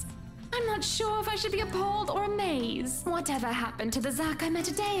less. I'm not sure if I should be appalled or amazed. Whatever happened to the Zach I met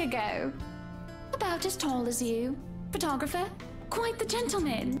a day ago? About as tall as you. Photographer. Quite the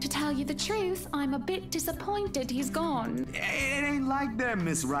gentleman. To tell you the truth, I'm a bit disappointed he's gone. It ain't like that,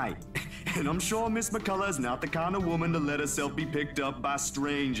 Miss Wright. And I'm sure Miss McCullough is not the kind of woman to let herself be picked up by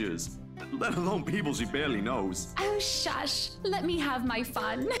strangers. Let alone people she barely knows. Oh, shush. Let me have my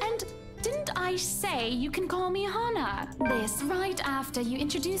fun. And didn't I say you can call me Hannah? This right after you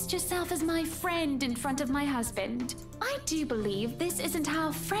introduced yourself as my friend in front of my husband. I do believe this isn't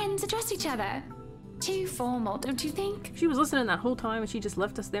how friends address each other. Too formal, don't you think? She was listening that whole time and she just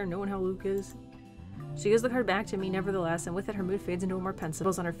left us there knowing how Luke is. She gives the card back to me nevertheless, and with it her mood fades into a more pensive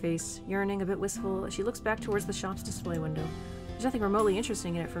on her face, yearning, a bit wistful, as she looks back towards the shop's display window. There's nothing remotely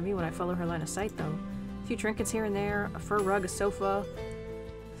interesting in it for me when I follow her line of sight, though. A few trinkets here and there, a fur rug, a sofa.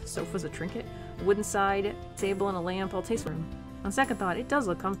 Sofa's a trinket? A wooden side, table, and a lamp, all tasteful. On second thought, it does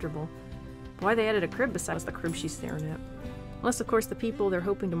look comfortable. But why they added a crib besides the crib she's staring at? Unless, of course, the people they're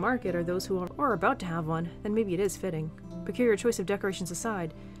hoping to market are those who are about to have one, then maybe it is fitting. Peculiar choice of decorations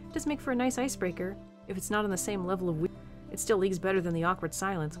aside, it does make for a nice icebreaker. If it's not on the same level of it still leagues better than the awkward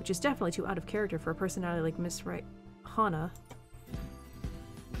silence, which is definitely too out of character for a personality like Miss Hana.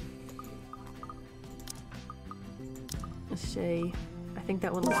 Let's say, I think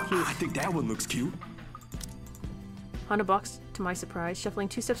that one looks cute. I think that one looks cute. Hana balks to my surprise, shuffling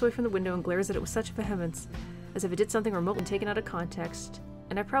 2 steps away from the window and glares at it with such vehemence, as if it did something remote and taken out of context.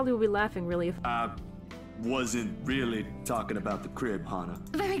 And I probably will be laughing really if Wasn't really talking about the crib, Hana.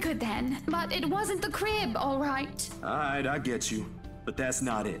 Very good then, but it wasn't the crib, all right. Alright, I get you. But that's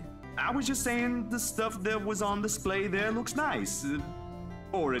not it. I was just saying the stuff that was on display there looks nice.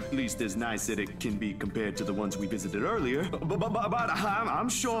 Or at least as nice that it can be compared to the ones we visited earlier. But I'm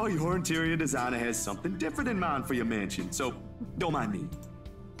sure your interior designer has something different in mind for your mansion, so don't mind me.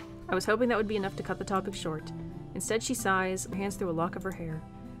 I was hoping that would be enough to cut the topic short. Instead, she sighs, her hands through a lock of her hair.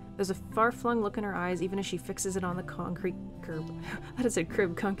 There's a far-flung look in her eyes even as she fixes it on the concrete curb. That is a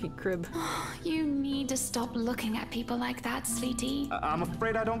crib, concrete crib. You need to stop looking at people like that, sweetie. I'm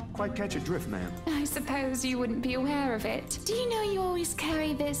afraid I don't quite catch your drift, ma'am. I suppose you wouldn't be aware of it. Do you know you always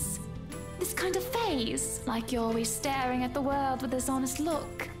carry this kind of phase? Like you're always staring at the world with this honest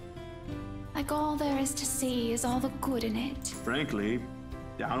look. Like all there is to see is all the good in it. Frankly,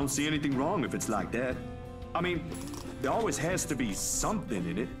 I don't see anything wrong if it's like that. I mean, there always has to be something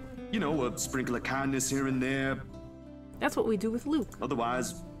in it. You know, a sprinkle of kindness here and there. That's what we do with Luke.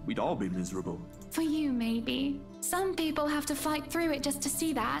 Otherwise, we'd all be miserable. For you, maybe. Some people have to fight through it just to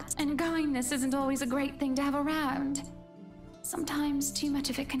see that, and kindness isn't always a great thing to have around. Sometimes too much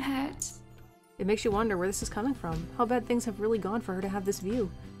of it can hurt. It makes you wonder where this is coming from. How bad things have really gone for her to have this view.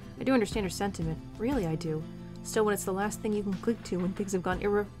 I do understand her sentiment. Really, I do. Still, when it's the last thing you can cling to when things have gone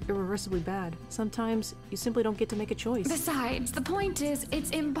irreversibly bad, sometimes you simply don't get to make a choice. Besides, the point is, it's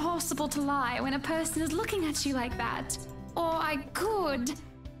impossible to lie when a person is looking at you like that. Or I could,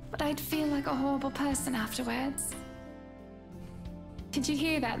 but I'd feel like a horrible person afterwards. Did you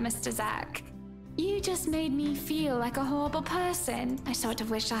hear that, Mr. Zack? You just made me feel like a horrible person. I sort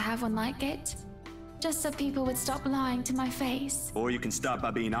of wish I had one like it. Just so people would stop lying to my face. Or you can start by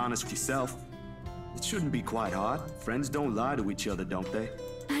being honest with yourself. It shouldn't be quite hard. Friends don't lie to each other, don't they?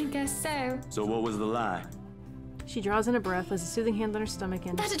 I guess so. So what was the lie? She draws in a breath, lays a soothing hand on her stomach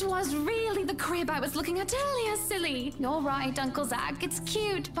and... That it was really the crib I was looking at earlier, silly. You're right, Uncle Zack. It's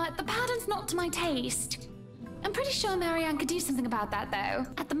cute, but the pattern's not to my taste. I'm pretty sure Marianne could do something about that, though.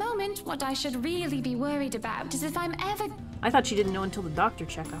 At the moment, what I should really be worried about is if I'm ever... I thought she didn't know until the doctor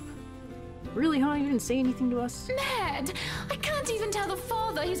checkup. Really, huh? You didn't say anything to us? Mad! I can't even tell the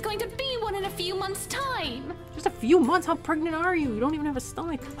father he's going to be one in a few months' time! Just a few months? How pregnant are you? You don't even have a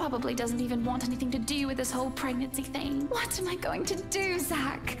stomach. Probably doesn't even want anything to do with this whole pregnancy thing. What am I going to do,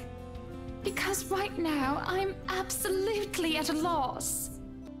 Zack? Because right now, I'm absolutely at a loss.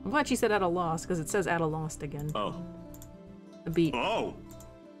 I'm glad she said at a loss, because it says at a loss again. Oh. A beat. Oh!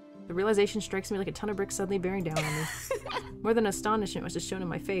 The realization strikes me like a ton of bricks suddenly bearing down on me. More than astonishment was just shown in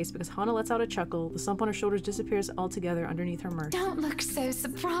my face, because Hana lets out a chuckle, the slump on her shoulders disappears altogether underneath her mirth. Don't look so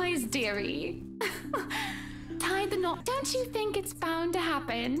surprised, dearie. Tie the knot. Don't you think it's bound to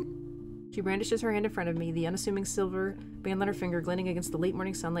happen? She brandishes her hand in front of me, the unassuming silver band on her finger glinting against the late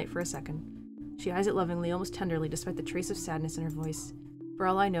morning sunlight for a second. She eyes it lovingly, almost tenderly, despite the trace of sadness in her voice. For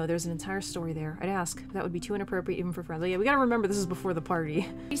all I know, there's an entire story there. I'd ask, but that would be too inappropriate even for friends. Oh, yeah, we gotta remember this is before the party.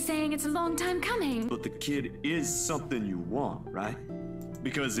 He's saying it's a long time coming. But the kid is something you want, right?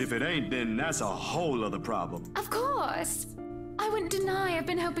 Because if it ain't, then that's a whole other problem. Of course. I wouldn't deny I've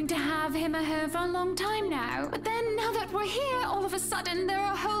been hoping to have him or her for a long time now. But then, now that we're here, all of a sudden, there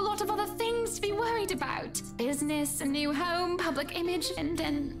are a whole lot of other things to be worried about. Business, a new home, public image,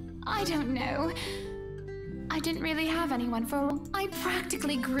 and I don't know. I didn't really have anyone for a while. I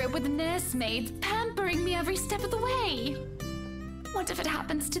practically grew up with nursemaids pampering me every step of the way. What if it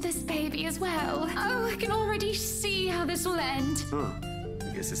happens to this baby as well? Oh, I can already see how this will end. Huh.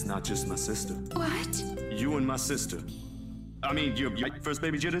 I guess it's not just my sister. What? You and my sister. I mean, your first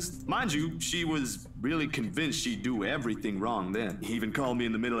baby jitters? Mind you, she was really convinced she'd do everything wrong then. He even called me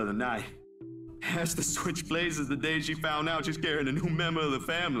in the middle of the night. Asked to switch places the day she found out she's carrying a new member of the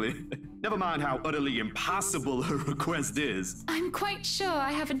family. Never mind how utterly impossible her request is. I'm quite sure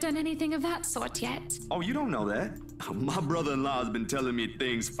I haven't done anything of that sort yet. Oh, you don't know that? My brother-in-law has been telling me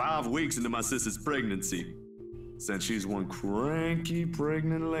things 5 weeks into my sister's pregnancy. Since she's one cranky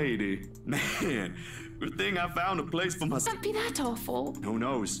pregnant lady. Man, good thing I found a place for my... Don't be that awful. Who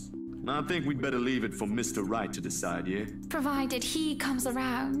knows? I think we'd better leave it for Mr. Right to decide, yeah? Provided he comes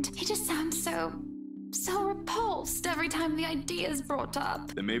around. He just sounds so repulsed every time the idea is brought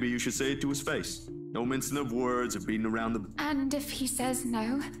up. Then maybe you should say it to his face. No mincing of words or beating around the... And if he says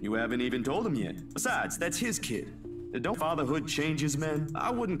no? You haven't even told him yet. Besides, that's his kid. Don't fatherhood changes men? I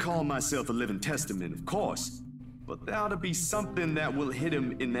wouldn't call myself a living testament, of course. But there ought to be something that will hit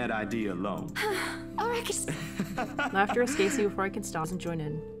him in that idea alone. Laughter escapes me before I can stop and join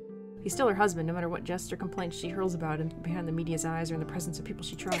in. He's still her husband, no matter what jests or complaints she hurls about him behind the media's eyes or in the presence of people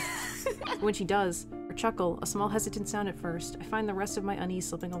she trusts. When she does, or chuckle, a small hesitant sound at first, I find the rest of my unease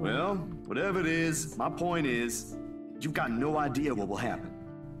slipping away. Well, whatever it is, my point is, you've got no idea what will happen.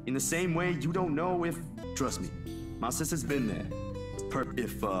 In the same way, you don't know if... Trust me, my sister's been there.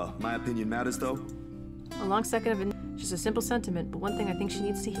 If my opinion matters, though. A long second of just a simple sentiment, but one thing I think she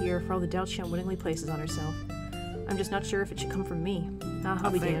needs to hear for all the doubts she unwittingly places on herself. I'm just not sure if it should come from me. I'll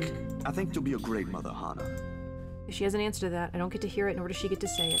be damned. I think you'll be a great mother, Hannah. If she has an answer to that, I don't get to hear it, nor does she get to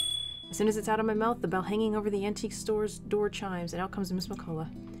say it. As soon as it's out of my mouth, the bell hanging over the antique store's door chimes, and out comes Miss McCullough.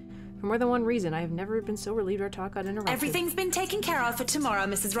 For more than one reason, I have never been so relieved our talk got interrupted. Everything's been taken care of for tomorrow,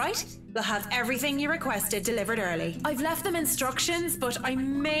 Mrs. Wright. We'll have everything you requested delivered early. I've left them instructions, but I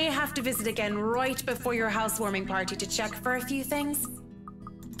may have to visit again right before your housewarming party to check for a few things.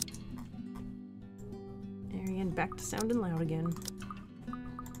 Marianne back to sounding loud again.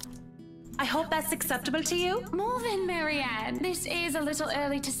 I hope that's acceptable to you. More than Marianne. This is a little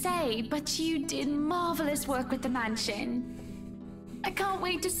early to say, but you did marvelous work with the mansion. I can't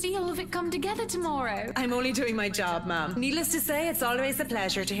wait to see all of it come together tomorrow. I'm only doing my job, ma'am. Needless to say, it's always a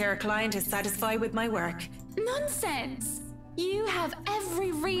pleasure to hear a client is satisfied with my work. Nonsense! You have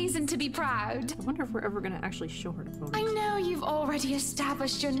every reason to be proud. I wonder if we're ever going to actually show her the photos. I know you've already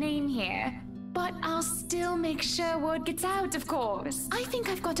established your name here, but I'll still make sure word gets out, of course. I think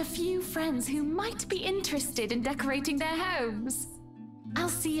I've got a few friends who might be interested in decorating their homes. I'll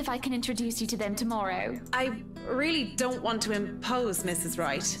see if I can introduce you to them tomorrow. I really don't want to impose, Mrs.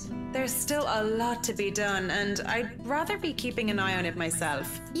 Wright. There's still a lot to be done, and I'd rather be keeping an eye on it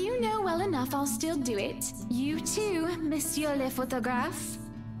myself. You know well enough I'll still do it. You too, Monsieur le Photographe.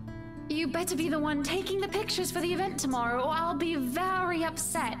 You better be the one taking the pictures for the event tomorrow, or I'll be very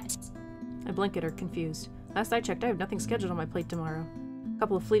upset. I blink at her, confused. Last I checked, I have nothing scheduled on my plate tomorrow. A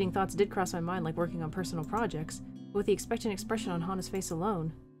couple of fleeting thoughts did cross my mind, like working on personal projects. But with the expectant expression on Hannah's face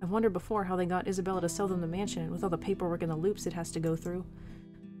alone, I've wondered before how they got Isabella to sell them the mansion with all the paperwork and the loops it has to go through.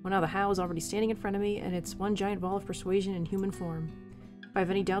 Well, now the how is already standing in front of me, and it's one giant ball of persuasion in human form. If I have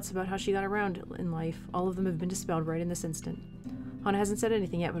any doubts about how she got around in life, all of them have been dispelled right in this instant. Hannah hasn't said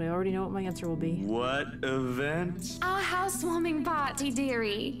anything yet, but I already know what my answer will be. What event? Our housewarming party,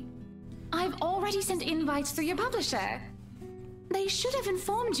 dearie. I've already sent invites through your publisher. They should have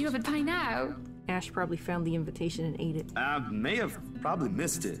informed you of it by now. Ash probably found the invitation and ate it. I may have probably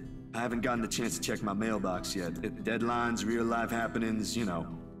missed it. I haven't gotten the chance to check my mailbox yet. Deadlines, real-life happenings, you know,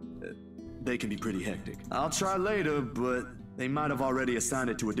 they can be pretty hectic. I'll try later, but they might have already assigned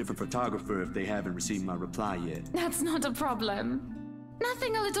it to a different photographer if they haven't received my reply yet. That's not a problem.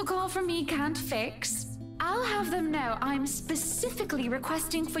 Nothing a little call from me can't fix. I'll have them know I'm specifically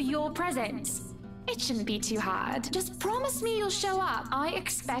requesting for your presence. It shouldn't be too hard. Just promise me you'll show up. I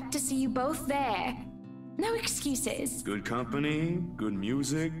expect to see you both there. No excuses. Good company, good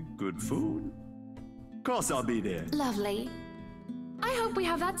music, good food. Of course I'll be there. Lovely. I hope we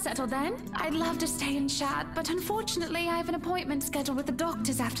have that settled then. I'd love to stay and chat, but unfortunately I have an appointment scheduled with the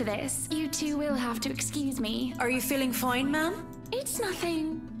doctors after this. You two will have to excuse me. Are you feeling fine, ma'am? It's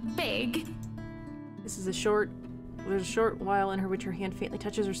nothing big. There's a short while in her which her hand faintly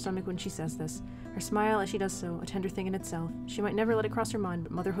touches her stomach when she says this. Her smile as she does so, a tender thing in itself. She might never let it cross her mind,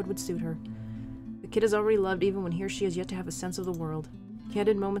 but motherhood would suit her. The kid is already loved even when he or she has yet to have a sense of the world.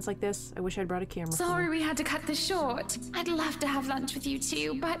 Candid moments like this, I wish I'd brought a camera. Sorry we had to cut this short. I'd love to have lunch with you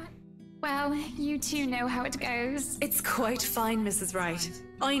two, but, well, you two know how it goes. It's quite fine, Mrs. Wright.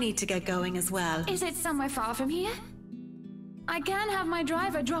 I need to get going as well. Is it somewhere far from here? I can have my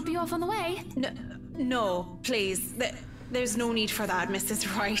driver drop you off on the way. No, please. There's no need for that,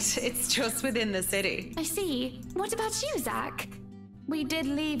 Mrs. Wright. It's just within the city. I see. What about you, Zach? We did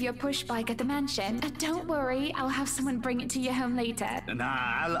leave your push bike at the mansion. Don't worry, I'll have someone bring it to your home later. Nah,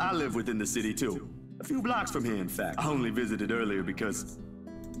 I live within the city too. A few blocks from here, in fact. I only visited earlier because...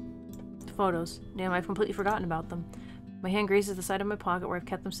 The photos. Damn, I've completely forgotten about them. My hand grazes the side of my pocket where I've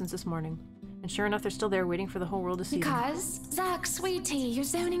kept them since this morning. And sure enough, they're still there waiting for the whole world to see them. Because, Zach, sweetie, you're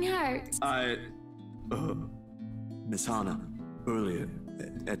zoning out. Miss Hannah, earlier,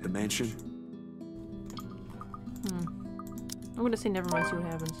 at the mansion? I'm gonna say never mind, see what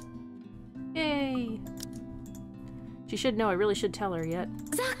happens. Yay! She should know, I really should tell her yet.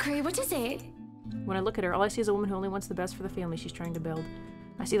 Zachary, what is it? When I look at her, all I see is a woman who only wants the best for the family she's trying to build.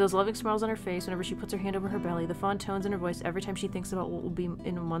 I see those loving smiles on her face whenever she puts her hand over her belly, the fond tones in her voice every time she thinks about what will be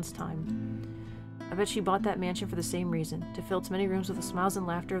in a month's time. I bet she bought that mansion for the same reason, to fill its many rooms with the smiles and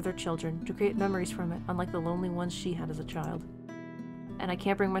laughter of their children, to create memories from it, unlike the lonely ones she had as a child. And I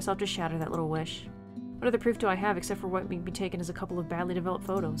can't bring myself to shatter that little wish. What other proof do I have except for what may be taken as a couple of badly developed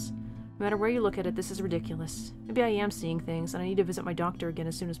photos? No matter where you look at it, this is ridiculous. Maybe I am seeing things, and I need to visit my doctor again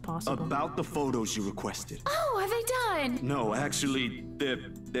as soon as possible. About the photos you requested. Oh, are they done? No, actually,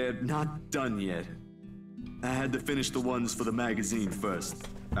 they're not done yet. I had to finish the ones for the magazine first.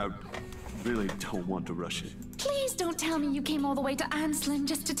 I really don't want to rush it. Please don't tell me you came all the way to Anslin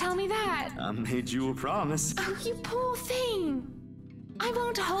just to tell me that. I made you a promise. Oh, you poor thing. I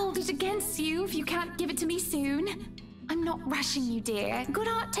won't hold it against you if you can't give it to me soon. I'm not rushing you, dear. Good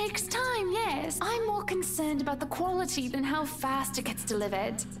art takes time, yes. I'm more concerned about the quality than how fast it gets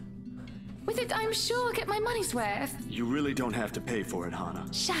delivered. With it, I'm sure I'll get my money's worth. You really don't have to pay for it, Hannah.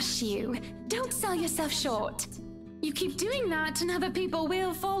 Shush you. Don't sell yourself short. You keep doing that and other people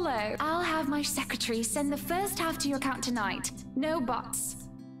will follow. I'll have my secretary send the first half to your account tonight. No buts.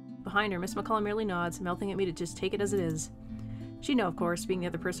 Behind her, Miss McCullough merely nods, mouthing at me to just take it as it is. She'd know, of course, being the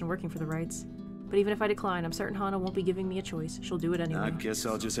other person working for the rights. But even if I decline, I'm certain Hannah won't be giving me a choice. She'll do it anyway. I guess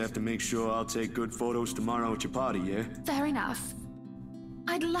I'll just have to make sure I'll take good photos tomorrow at your party, yeah? Fair enough.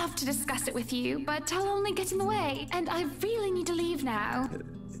 I'd love to discuss it with you, but I'll only get in the way, and I really need to leave now.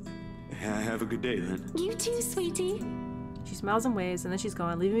 Have a good day, then. You too, sweetie. She smiles and waves, and then she's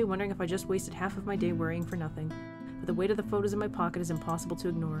gone, leaving me wondering if I just wasted half of my day worrying for nothing. But the weight of the photos in my pocket is impossible to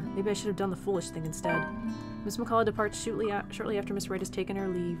ignore. Maybe I should have done the foolish thing instead. Miss McCullough departs shortly after Miss Wright has taken her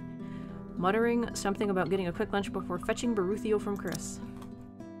leave, muttering something about getting a quick lunch before fetching Baruthio from Chris.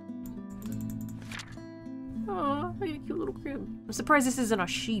 Aw, I got a cute little crib. I'm surprised this isn't a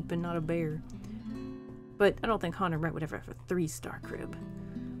sheep and not a bear. But I don't think Hannah and Wright would ever have a 3-star crib.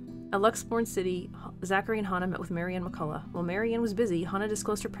 At Luxborn City, Zachary and Hannah met with Marianne McCullough. While Marianne was busy, Hannah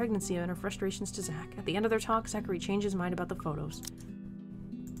disclosed her pregnancy and her frustrations to Zach. At the end of their talk, Zachary changed his mind about the photos.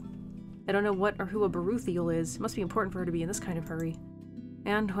 I don't know what or who a Baruthiel is. It must be important for her to be in this kind of hurry.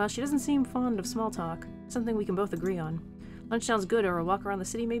 And, well, she doesn't seem fond of small talk. Something we can both agree on. Lunch sounds good, or a walk around the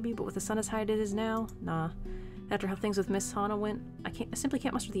city maybe, but with the sun as high as it is now, nah. After how things with Miss Hannah went, I simply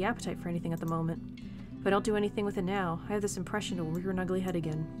can't muster the appetite for anything at the moment. If I don't do anything with it now, I have this impression it will rear an ugly head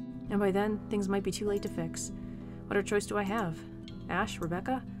again. And by then, things might be too late to fix. What other choice do I have? Ash?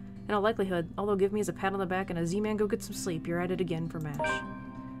 Rebecca? In all likelihood, all they'll give me is a pat on the back and a Z-Man go get some sleep. You're at it again for MASH.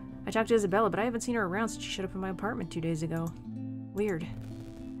 I talked to Isabella, but I haven't seen her around since she showed up in my apartment 2 days ago. Weird.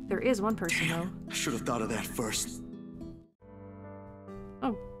 There is one person, though. I should have thought of that first.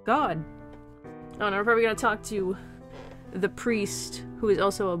 Oh, God. Oh, no, we're probably gonna talk to the priest, who is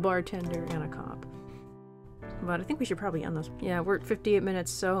also a bartender and a cop. But I think we should probably end this. Yeah, we're at 58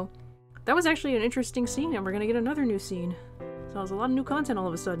 minutes, so that was actually an interesting scene, and we're gonna get another new scene. So there's a lot of new content all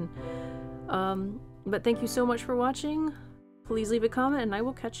of a sudden. But thank you so much for watching. Please leave a comment, and I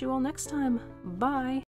will catch you all next time. Bye!